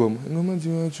ivy'ingoma ingoma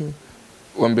ziwacu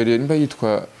wa mbere nimba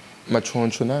yitwa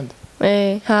Maconco nande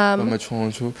hama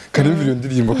Maconco kandi mvira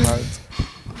ndirimbo hanze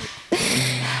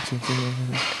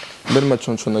mbere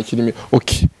Maconco na kirimi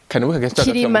okay kandi we kagashaka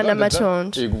kirima na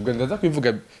Maconco ubwo ndaza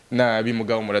kwivuga nabi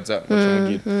mugabo muraza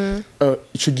mucamugira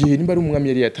ico gihe nimba ari umwami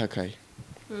yari yatakaye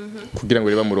kugira ngo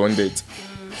reba murondetse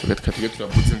tugatwe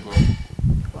turavuze ingoma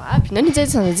wapi nani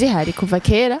zisanzwe zihari kuva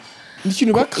kera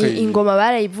ikintu bakreye ingoma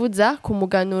barayivuza ku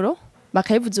muganuro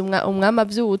bakayivuza umwami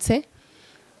avyutse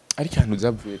ariko ahantu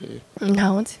zavuye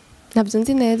rero ntabyo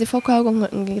nzi neza ifa ko ahubwo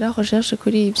ngira recherche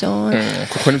kuri ibyo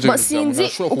kuko nivyo sinzi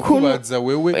ukubaza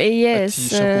wewe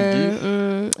atisha kubwira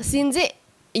sinzi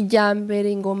ijya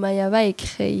mbere ingoma yabaye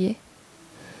créée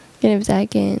ngene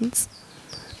vyagenze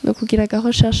no kugira ga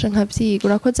recherche nkavyiga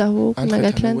urakoze ahubwo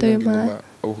naga client y'Imana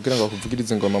kugira ngo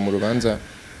bakuvugirize ingoma mu rubanza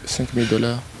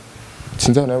 $5000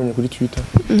 sinza nabonye kuri Twitter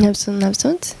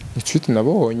navyo ni Twitter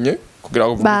nabonye kugira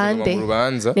ngo bakuvugirize mu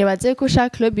rubanza nibaze ko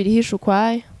chaque club irihisha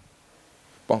ukwayo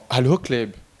bon hariho club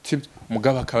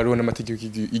mugabo akaba ariho n'amategeko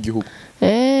y'igihugu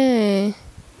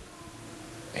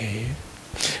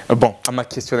bon ama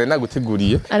question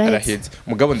naguteguriye araheze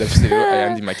mugabo ndafise rero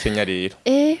ayandi makenya rero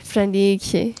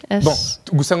Franike bon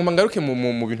gusa ngoma ngaruke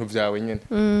mu bintu vyawe nyene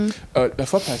la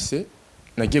fois passée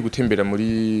nagiye gutembera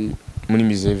muri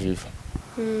musée viva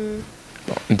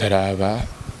ndaraba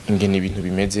ingene ibintu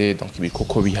bimeze donc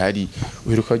ibikoko bihari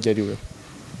uheruka ryari wewe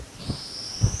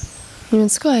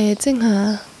Nzi ko hahetse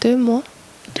nka 2 mois.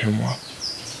 2 mois.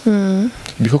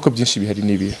 Ibikoko byinshi bihari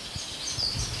nibihe.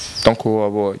 Donc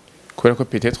wabonye kubera ko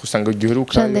peut-être usanga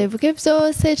giheruka. Ndavuga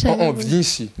byose cyane.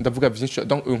 Byinshi ndavuga byinshi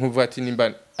donc nkuvuga ati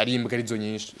nimba ari imbwa arizo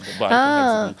nyinshi.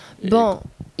 Bon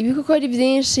ibikoko ari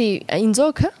byinshi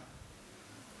inzoka.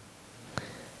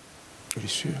 Uri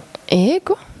sûr?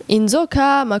 Ego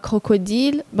inzoka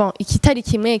macrocodile bon ikitari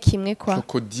kimwe kwa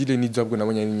crocodile nizabwo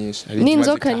nabonye ari nyinshi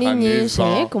n'inzoka ni nyinshi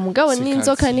yego mugabo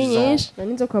n'inzoka ni nyinshi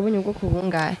n'inzoka wabonye ubwoko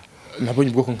bungahe nabonye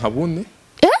ubwoko nkabune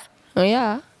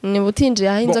oya ni butinje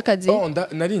aho inzoka zi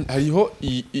nari hariho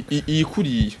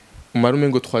iyikuriye umarume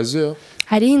ngo 3 heures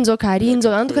hari inzoka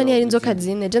anduka ni hari inzoka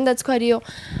zine je ndazi ko hariyo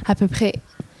à peu près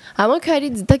amwe ko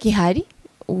hari zitakihari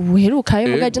uheruka yo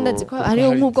mugaje ndazi ko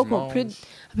hariyo nk'ubwoko à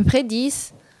peu près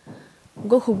 10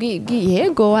 ubwoko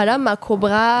bw'iyego hari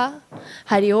amakobra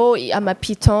hariho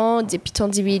amapiton des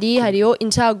pitons zibiri hariho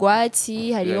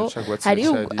incagwati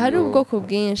hari ubwoko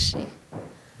bwinshi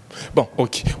bon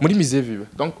ok muri musée viva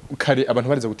donc kare abantu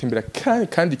bariza gutembera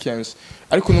kandi kenshi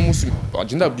ariko no munsi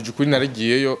je ndabwije ukuri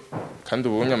naragiyeyo kandi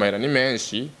ubonye amahera ni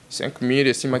menshi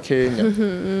 5000 si makenya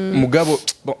mugabo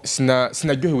bon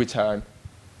sinaryohewe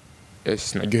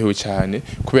cyane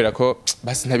kubera ko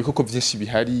basi nta bikoko byinshi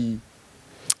bihari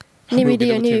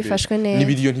Nibidiyo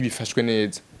ntibifashwe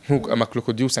neza nkuko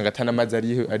amakrocodile usanga atana amazi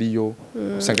ariyo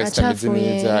usanga zitameze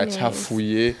neza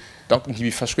acafuye donc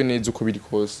ntibifashwe neza uko biri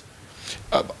kose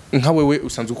nka wewe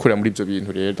usanzwe ukora muri ibyo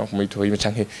bintu rero donc muri tourisme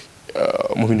canke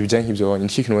mu bintu bijanye nk'ibyo ni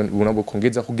iki kintu ubona bwo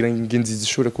kongeza kugira ingenzi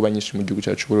zishobore kuba nyinshi mu gihugu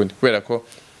cyacu Burundi kubera ko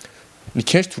ni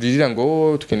kenshi turirira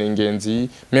ngo tukeneye ingenzi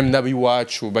même nabi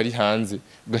wacu bari hanze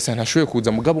ugasanga ntashoboye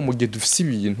kuza mugabo mu gihe dufise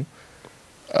ibintu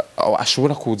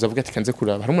ashobora kuza avuga ati kanze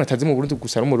kuraba hari umuntu ataze mu Burundi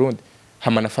gusa ari mu Burundi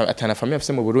hamana atana famille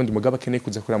afise mu Burundi mugabo akeneye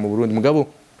kuza kuraba mu Burundi mugabo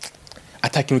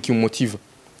atakintu kimumotive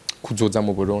kuzoza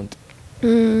mu Burundi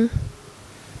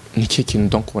niki kintu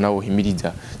donc ubona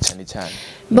wohimiriza cyane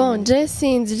bon je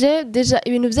sinzi déjà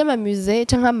ibintu vy'amamusée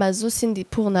canke amazu sindi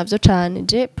pour navyo cane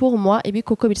je pour moi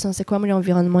ibikoko bisanzwe kuba muri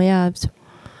environnement yavyo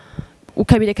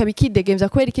ukabireka bikidegemvya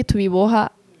kubera iki tubiboha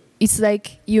it's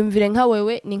like yumvire nka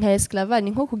wewe ni nka esclave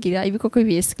ni nko kugira ibikoko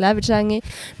bi esclave canke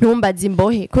ntumbaza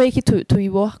imbohe ko iki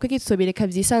tubiboha ko iki tusobireka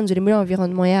vyisanzure muri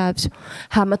environnement yavyo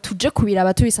hama tuje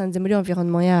kubiraba tubisanze muri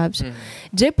environnement yavyo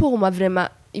je pour moi vraiment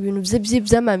ibintu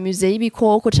vy'amamusée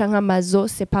y'ibikoko canke amazo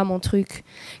c'est pas mon truc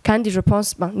kandi je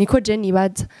pense niko je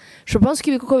nibaza je pense ko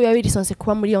ibikoko biba biri censé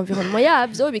kuba muri environnement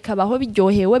yavyo bikabaho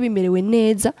biryohewe bimerewe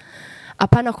neza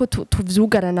apana ko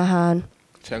tuvyugarana ahantu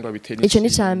cyangwa bitera ico ni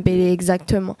cambere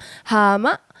exactement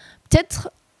hama peut-être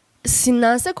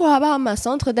sinanse ko haba ama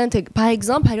centre d'intégration par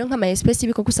exemple hariyo nk'ama espèce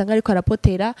y'ibikoko usanga ariko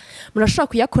arapotera murashobora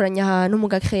kuyakoranya ahantu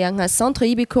mugakreya nka centre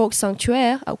y'ibikoko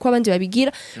sanctuaire uko abandi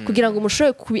babigira kugira ngo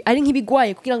mushobore ari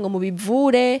nk'ibigwaye kugira ngo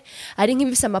mubivure ari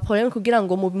nk'ibifise ama problème kugira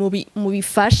ngo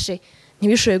mubifashe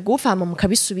ntibishoboye gupfa hama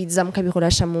mukabisubiza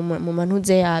mukabihorasha mu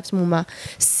mantuze yavyo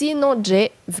sinon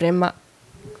je vraiment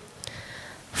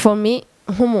for me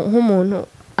nk'umuntu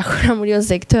akora muri yo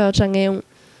secteur canke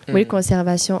muri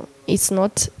conservation it's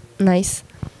not nice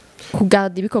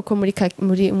kugarda ibikoko muri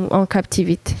en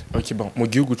captivité. OK bon mu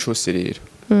gihugu cyose rero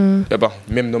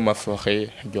même no maforêt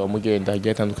yo mugenda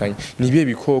hagiye atandukanye nibiye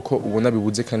bikoko ubona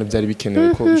bibuze kandi byari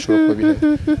bikenewe ko bishobora kuba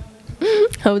bihari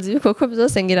habuze ibikoko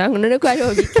byose ngira ngo none ko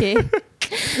ariho bike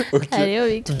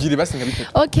tubwire basenga bike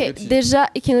OK déjà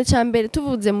ikintu cya mbere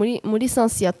tuvuze muri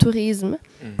sens ya tourisme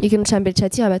ikintu cya mbere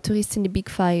cyatira abatouriste ni big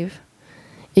 5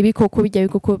 ibikoko bijya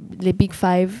bikoko les big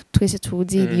 5 twese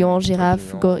tuzi lion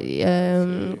girafe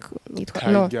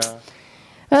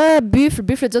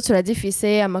buffle zo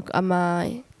turadifise ama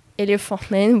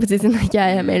elephant men buzizi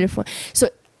n'ajya ama elephant so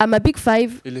ama big 5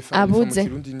 abuze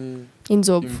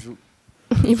inzovu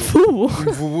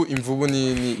imvubu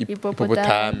ni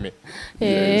hippopotames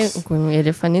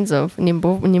elephant inzovu ni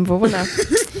imvubu na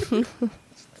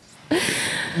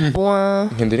bon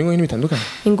ngendere ngo bitandukanye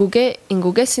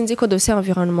inguge sinzi ko dose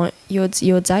environnement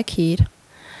yozakira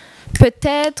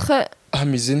peut-être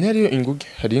amizene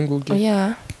hari inguge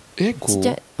oya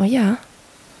ego oya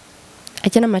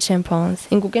ajya n'ama chimpanzé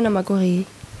inguge n'amagorille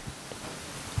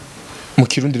mu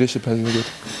kirundi rero chimpanzé ni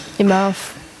gute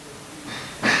imafu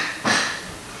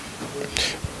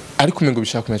ariko umengo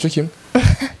bishaka kumenya cyo kimwe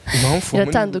impamvu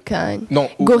ziratandukanye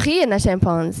gorille na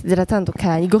chimpanzé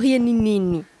ziratandukanye gorille ni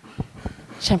nini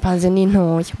chimpanzé ni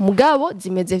ntoya mugabo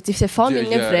zifise forme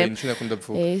imwe vraiment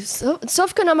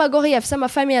sauf que n'amagorille afise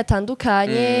amafamille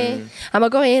atandukanye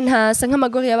amagorille ntasa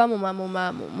nk'amagorille aba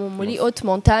muri haute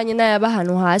montagne n'ayaba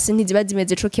ahantu hasi ntiziba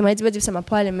zimeze co kimwe ziba zifise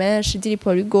amapoile menshi ziri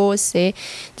poli gose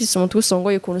zifise umutwe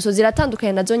usongoye ukuntu so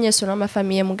ziratandukanye nazo nyese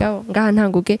n'amafamille mugabo ngaha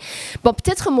ntanguge bon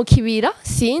peut-être mu kibira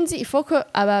sinzi il faut que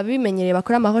ababimenyereye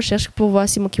bakora ama recherche pour voir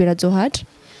si mu kibira zohaje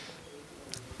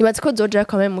nibaze ko zoja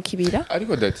quand même mu kibira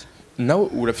ariko dati nawe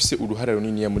urafise uruhara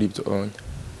runini muri ibyo onye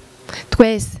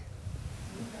twese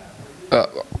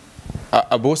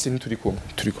abose ntituri kumwe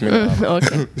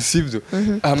okay sivyo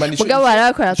mugabo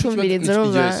barakora tumviriza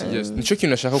urumva nico kintu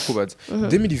nashaka kubaza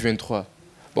 2023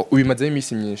 bon ubimaze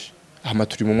imisi myinshi hama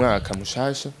turi mu mwaka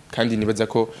mushasha kandi nibaza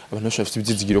ko abantu bashobora bafite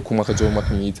ibyizigiro ku mwaka zo mu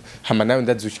mwaka mwiza hama nawe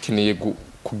ndazi ukeneye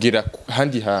kugera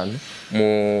handi hantu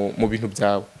mu bintu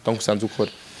byawe donc usanzwe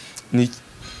ukora ni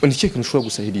kintu ushobora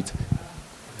gusahiriza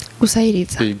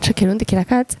cyo kirundi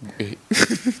kirakatse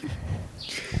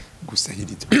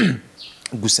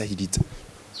gusahiriza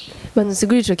bano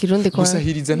siguri ico kirundi kwa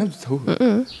gusahiriza nabyo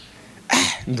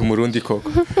ndi umurundi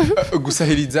koko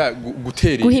gusahiriza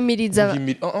guterera guhimiriza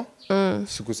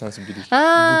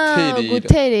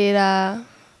guterera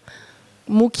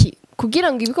muki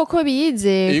kugira ngo ibikoko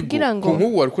biyize kugira ngo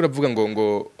nk'ubu wari kuravuga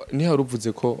ngo niho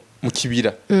uruvuze ko mu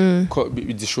kibira ko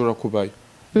bidishobora kubayo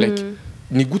like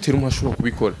ni gutera umuntu ashobora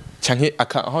kubikora canke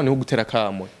aho niho gutera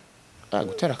kamo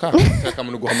gutera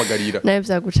kamo no guhamagarira nayo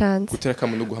byagucanze gutera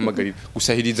kamo no guhamagarira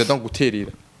gusahiriza donc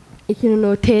guterera ikintu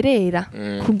noterera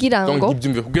kugira ngo donc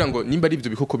ibyumve kugira ngo nimba ari ibyo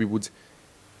bikoko bibuze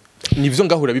nivyo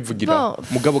ngahura bivugira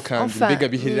mugabo kandi mbega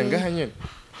biherera ngaha nyene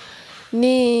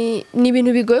ni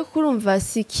ibintu bigoye kurumva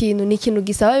si ikintu ni ikintu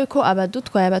gisaba yuko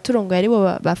abadutwaye abaturongoye aribo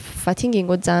bafata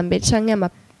ingingo za mbere canke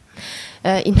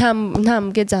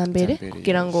intambwe za mbere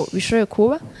kugira ngo bishobore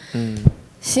kuba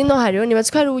sino hariho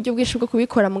nibatswe hari uburyo bwinshi bwo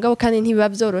kubikora mugabo kandi ntibiba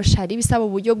byorosha hari bisaba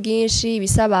uburyo bwinshi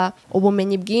bisaba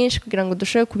ubumenyi bwinshi kugira ngo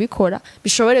dushobore kubikora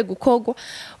bishobore gukorwa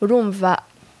urumva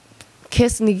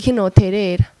case ni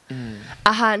gikinoterera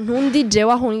ahantu ndi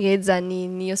jewe ahongeza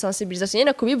niyo sensibilisation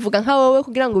nyene kubivuga nka wowe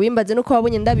kugira ngo bimbaze no ko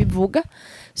wabonye ndabivuga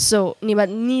so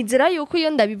nizera yuko iyo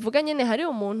ndabivuga nyene hari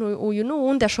umuntu uyu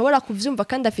n'uwundi ashobora kuvyumva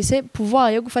kandi afise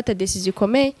pouvoir yo gufata decision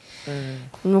ikomeye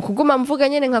nukuguma mvuga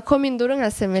nyene nka komi nduru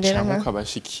nkasemerera nka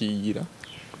kabashikira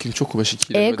kintu cyo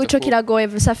kubashikira ego cyo kiragoye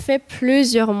ça fait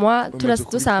plusieurs mois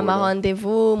turasama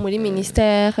rendez-vous muri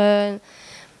ministère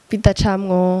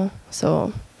bidacamwo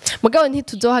so mugabo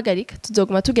ntituzohagarika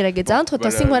tuzoguma tugerageza entre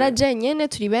temps sinkora jenyene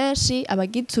turi benshi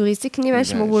abagi touristique ni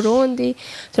benshi mu Burundi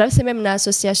turafise même na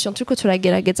association turiko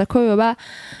turagerageza ko yoba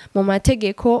mu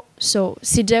mategeko so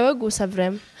si jewe gusa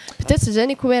vraiment peut-être je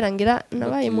ni kubera ngira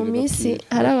nabaye mu misi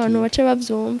hari abantu bace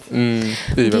bavyumva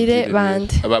dire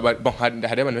bande bon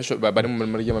hari abantu bari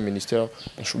muri ya ministère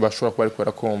bashobora kuba ariko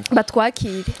barakomba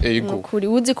batwakire kuri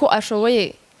uzi ko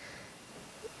ashoboye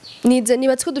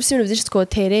nibatse ko dufite ibintu byinshi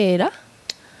twoterera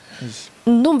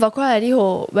ndumva ko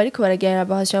hariho bariko baragira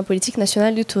la politique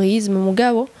nationale du tourisme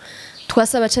mugabo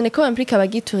twasaba cyane ko implique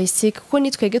abagi touristique kuko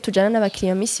nitwege tujana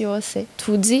n'abakiriya misi yose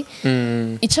tuzi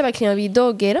ica abakiriya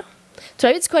bidogera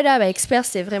turabizi ko ari aba experts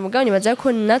c'est vrai mugabo nibaza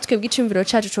ko natwe bw'icumviro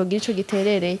cacu cogira ico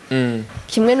giterereye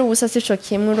kimwe n'ubusa sico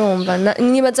kimwe urumva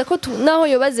nibaza ko naho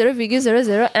yoba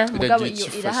 0,001 mugabo iyo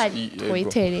irahari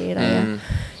twiterera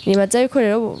nibaza yuko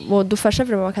rero bodufasha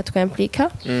vraiment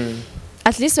bakatwimplika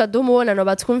at least badumubonano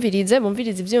batwumvirize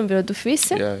bumvirize ivyumviro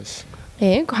dufise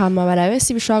yego hama barabe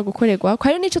si bishobora gukorerwa ko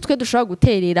hari nico twe dushobora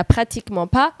guterera pratiquement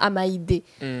pas amaide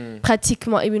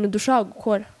pratiquement ibintu dushobora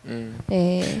gukora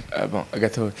bon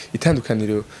agato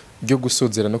itandukaniro ryo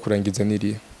gusozera no kurangiza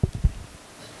niriye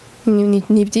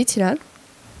ni byitirana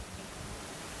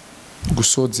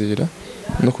gusozera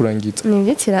no kurangiza ni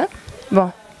byitirana bon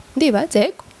ndibaze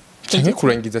yego canke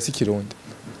kurangiza si kirundi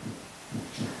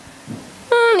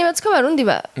nibaza ko abarundi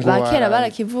bakera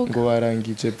barakivuga ngo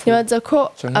barangije nibaza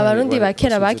ko abarundi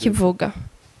bakera bakivuga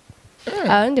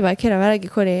abarundi bakera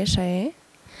baragikoresha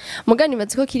muga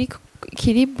nibaza ko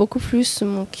kiri beaucoup plus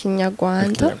mu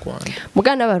kinyarwanda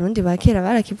muga n'abarundi bakera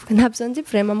barakivuga ntabyo nzi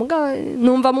vraiment muga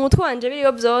numva mu mutwe wanje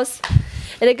biriyo byose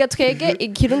erega twege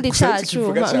ikirundi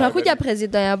cacu nka kurya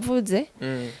president yavuze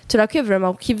turakwiye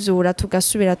vraiment kukivyura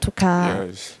tugasubira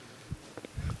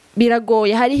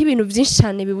biragoye hariho ibintu byinshi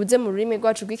cyane bibuze mu rurimi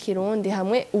rwacu rw'ikirundi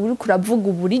hamwe uri kuravuga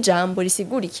uburi jambo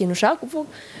risigura ikintu ushaka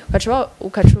kuvuga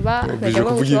ukacuba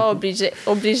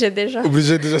oblige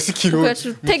déjà si kirundi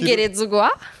utegerezwa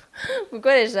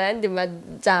gukoresha andi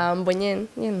majambo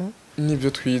nyene nibyo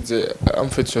twize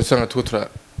amfite cyosanga tutura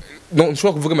no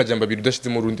nshobora kuvuga amajambo abiri udashize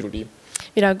mu rundi rurimi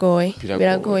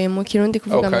biragoye mu kirundi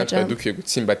kuvuga amajambo dukiye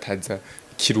gutsimbataza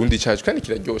kirundi cacu kandi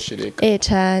kiraryoshe reka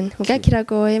cyane muga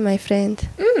kiragoye my friend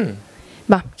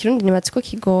ba kirundi nibatse ko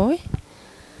kigoye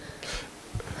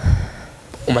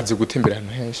umaze gutembera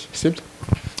hano henshi sibyo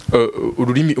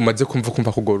ururimi umaze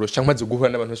kumva kugorosha cyangwa umaze guhura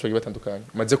n'abantu benshi batandukanye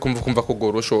umaze kumva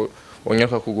kugorosha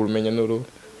wonyaruka kugura umenya n'uru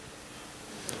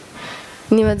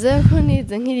nibaze ko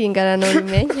nize nkiringarano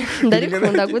bimenya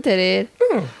ndarikunda guterera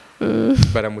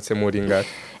baramutse muri ngara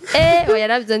oya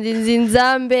navyo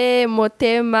nzinzambe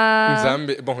motema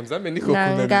nzambe niko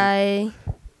kunani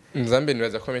nzambe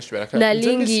nibaza ko menshi baraka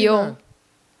naringiyo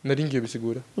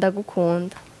bisigura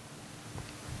ndagukunda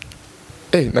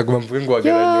naguma mvuge ngo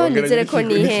wagaranye nizere ko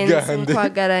nihenze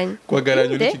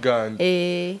kwagaranye n'ikiganda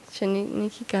cyo ni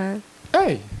ikiganda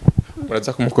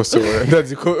muraza kumukosora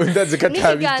ndazi ko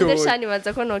atabitoye ikiganda shani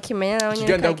baza ko nokimenya nawe nyine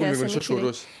ikiganda ahubwo ngo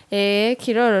coroshe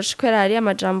kiroroshe kwera hari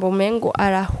amajambo umengo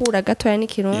arahura gatoya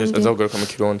n'ikirundi azagugaruka mu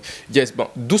kirundi yes bon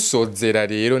dusozera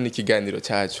rero n'ikiganiro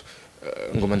cyacu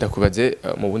ngoma ndakubaze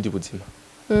mu bundi buzima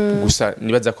gusa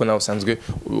nibaza ko nawe usanzwe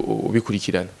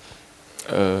ubikurikirana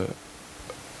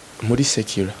muri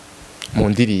Sekira mu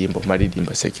ndirimbo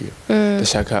maririmba Sekira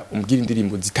ndashaka umbwira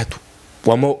indirimbo zitatu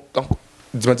wamo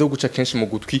zimaze guca kenshi mu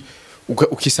gutwi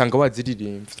ukisanga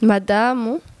waziririmba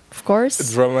madamu of course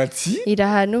dramati ira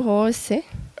hano hose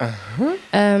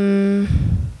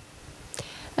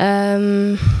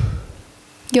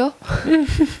yo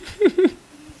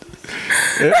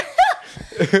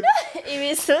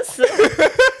ibisusu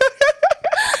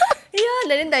yo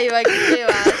nari ndayibagiye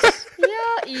waje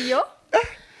iyo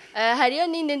hariyo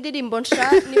ninde ndirimbo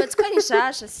nibatse ko ari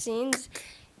nshasha sinzi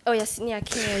oya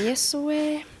siniyakera Yesu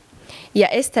we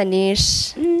ya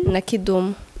Estanish na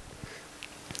Kidumu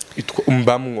itwa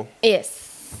umbamwo yes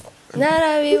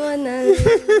narabibona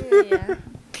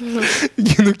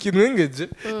ikintu kinwengeje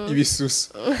ibisusu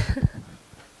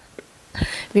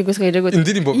bigusweje gute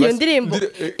indirimbo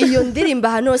iyo ndirimbo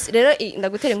hanose rero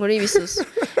ndagutera inkuru y'ibisusu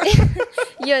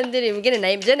iyo ndirimbo gene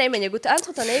nayimenye gute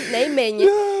entre nayimenye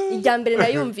ijya mbere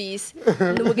nayumvise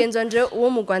n'umugenzi wanje uwo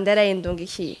mu Rwanda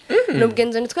yarayendungikiye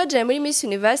n'umugenzi wanje twaje muri Miss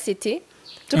University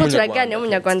tuko turaganira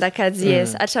n'umunyarwandakazi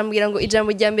yes acambwira ngo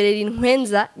ijambo rya mbere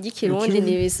rintwenza ry'ikirundi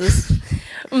ni ibisusu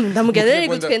ndamubwira rero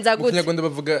gutwenza gute Kinyarwanda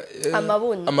bavuga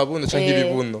amabuno canke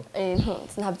ibibuno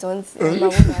ntavyonzi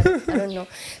amabuno I don't know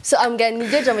so ambwira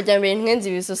niryo jambo rya mbere ntwenze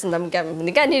ibisoso ndamubwira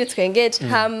ndiga ntiritwengeje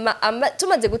hama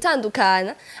tumaze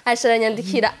gutandukana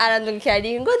aranyandikira arandungikira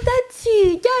ngo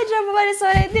dati rya jambo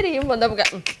barisora indirimbo ndavuga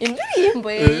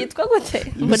indirimbo yitwa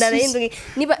gute mbona arahindungi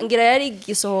niba ngira yari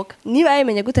gisohoka niba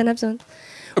yemenye gute navyonze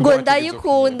ngo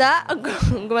ndayikunda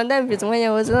ngo bandambiza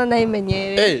umwanya wose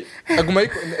nayimenyereye aguma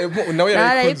nawe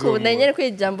yarayikunda nyene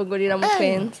kwijambo ngo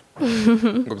riramutwenza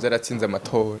ngo byaratsinze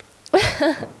amatora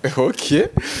okay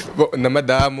na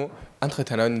madame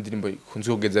entretana n'indirimbo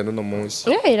ikunze kugeza no munsi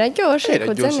iraryoshe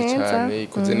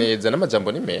ikoze neza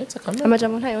n'amajambo ni meza kamera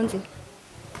amajambo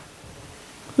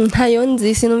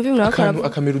ntayonzi sinumva imwe bakora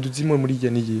akamera uduzimwe muri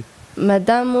ya niye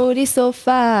madame uri so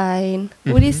fine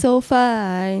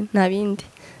ntabindi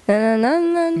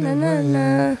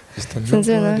na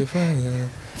sinzi na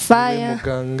fire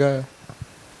muganga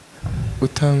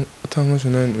utanguje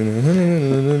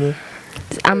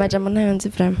amajambo ntayonzi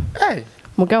vraiment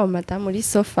mugabo madame uri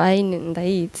so fine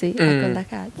ndayizi akunda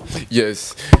kazi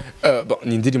yes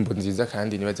ni indirimbo nziza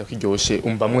kandi nibaza ko iryoshe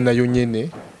umbamwe nayo nyene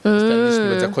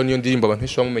nibaza ko niyo ndirimbo abantu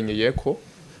benshi bamumenyeye ko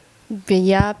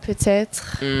Bien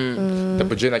peut-être.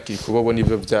 D'abord je nakiri kubobo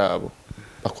nivyo vyabo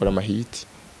bakora amahiti.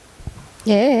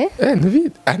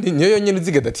 Nubide. Niyo yonyene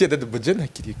uziga dati d'abord je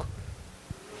nakiriko.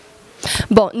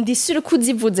 Bon, ndi sûr ko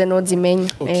uzivuze no zimenya.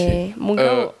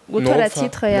 Mugabo gutora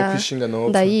titre ya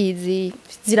ndayizi.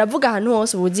 Ziravuga ahantu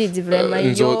hose ubuzizi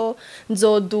vraiment yo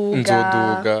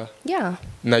nzoduga. Yeah.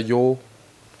 Na yo.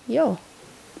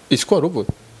 Iskwa robot.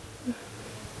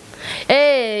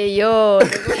 Yo,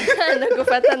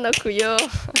 ndagufata no kuyo.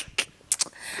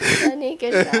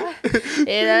 Anikesha.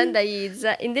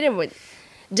 Ndayiza indirimbo.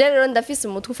 Rero ndafise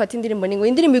umutwe ufata indirimbo ningo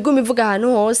indirimbo iguma ivuga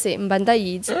ahantu hose mba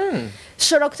ndayiza.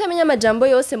 Shora kutamenya amajambo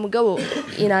yose mugabo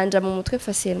iranja mu mutwe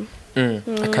facilement.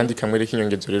 Akandi kamwe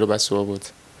k'inyongezo rero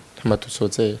basobotse.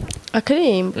 Ntamatutsoze.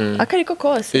 Akarimbo. Akariko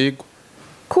kose. Yego.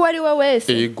 Ko ari we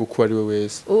wese. Yego ko ari we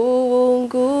wese.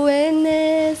 Ubunguwe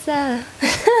neza.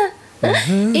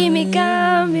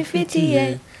 Imigambi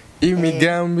fitiye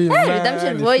imigambi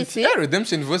Redemption Voice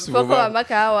Redemption Voice Koko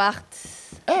wamaka award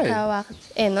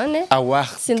none award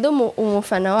sindumu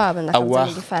umufana wabo ndakavuga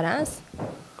mu Gifaransa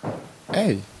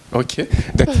okay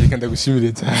ndatika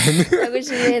ndagushimire cyane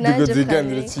ndagushimire naje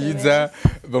tuganira cyiza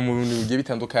mu bintu bigiye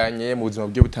bitandukanye mu buzima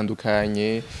bwiye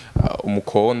butandukanye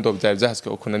umukondo byahaswe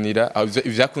ukunanira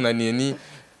ivyakunaniye ni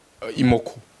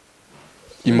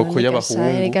imoko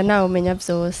y'abahungu rega nawe umenya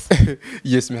byose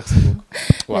yes merci beaucoup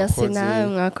merci nawe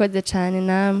mwakoze cyane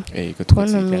namwe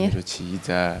twontumye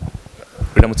cyiza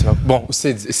uramutse bon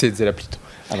usezera plutôt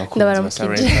abakunzi ba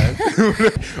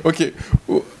SirenTrick okay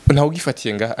naho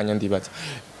ugifatiye nga anyandibaza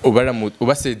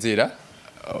ubasezera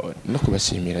no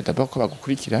kubashimira d'abord ko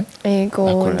bagukurikira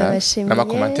yego ndabashimiye n'ama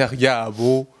commentaire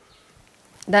yabo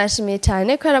ndashimiye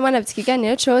cyane ko aramana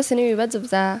byikiganiro cyose n'ibibazo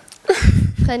bya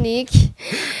Kaniki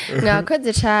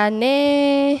mwakoze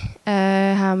cyane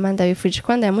hama ndabifuje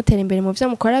ko ndayamutera imbere mu byo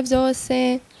mukora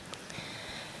byose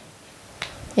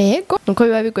yego nuko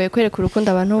biba bigoye kwereka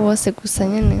urukundo abantu bose gusa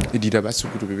nyene irira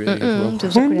basuguru bibereye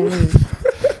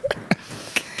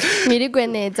mirigwe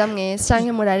neza mwese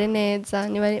canke murare neza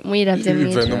niba muyiravye mwije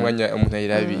biva n'umwanya umuntu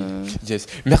ayirabi yes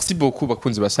merci beaucoup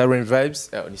bakunzi ba Siren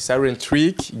Vibes ni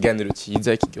SirenTrick iganiro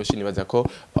cyiza kiryoshe nibaza ko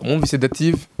mwumvise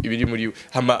Dative ibiri muri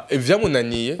hama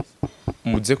vyamunaniye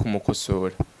muze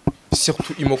kumukosora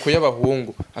surtout imoko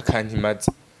y'abahungu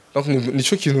akantimaze donc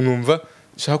nico kintu numva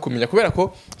shaka kumenya kubera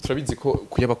ko turabizi ko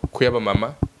kuyaba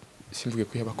mama simvuge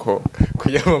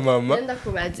kuyaba mama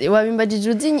ndakubaze wabimbajije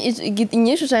uzi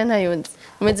inyishu cyane ntayundi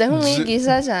umeze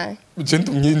nk'umwigisha cyane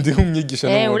ugenda umwigisha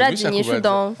no uraje inyishu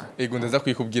donc ego ndaza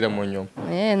kwikubwira mu nyuma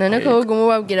none ko ubwo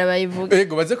mubabwira bayivuga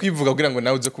ego baze kuyivuga kugira ngo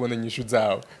nawe uze kubona inyishu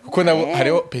zawe kuko nabo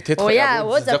hariho peut-être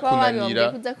woza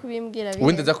kunanira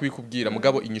ubundi ndaza kubikubwira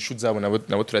mugabo inyishu zabo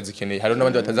nabo turazikeneye hariho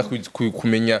n'abandi bataza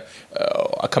kumenya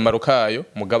akamaro kayo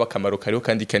mugabo akamaro kariho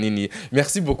kandi kanini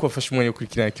merci beaucoup afashe umwanya wo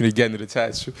kurikirana kino kiganiro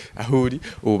cyacu aho uri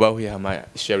ubahuye hama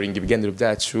sharing ibiganiro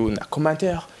byacu na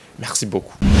commentaire merci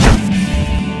beaucoup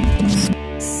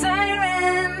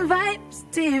Siren Vibes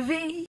TV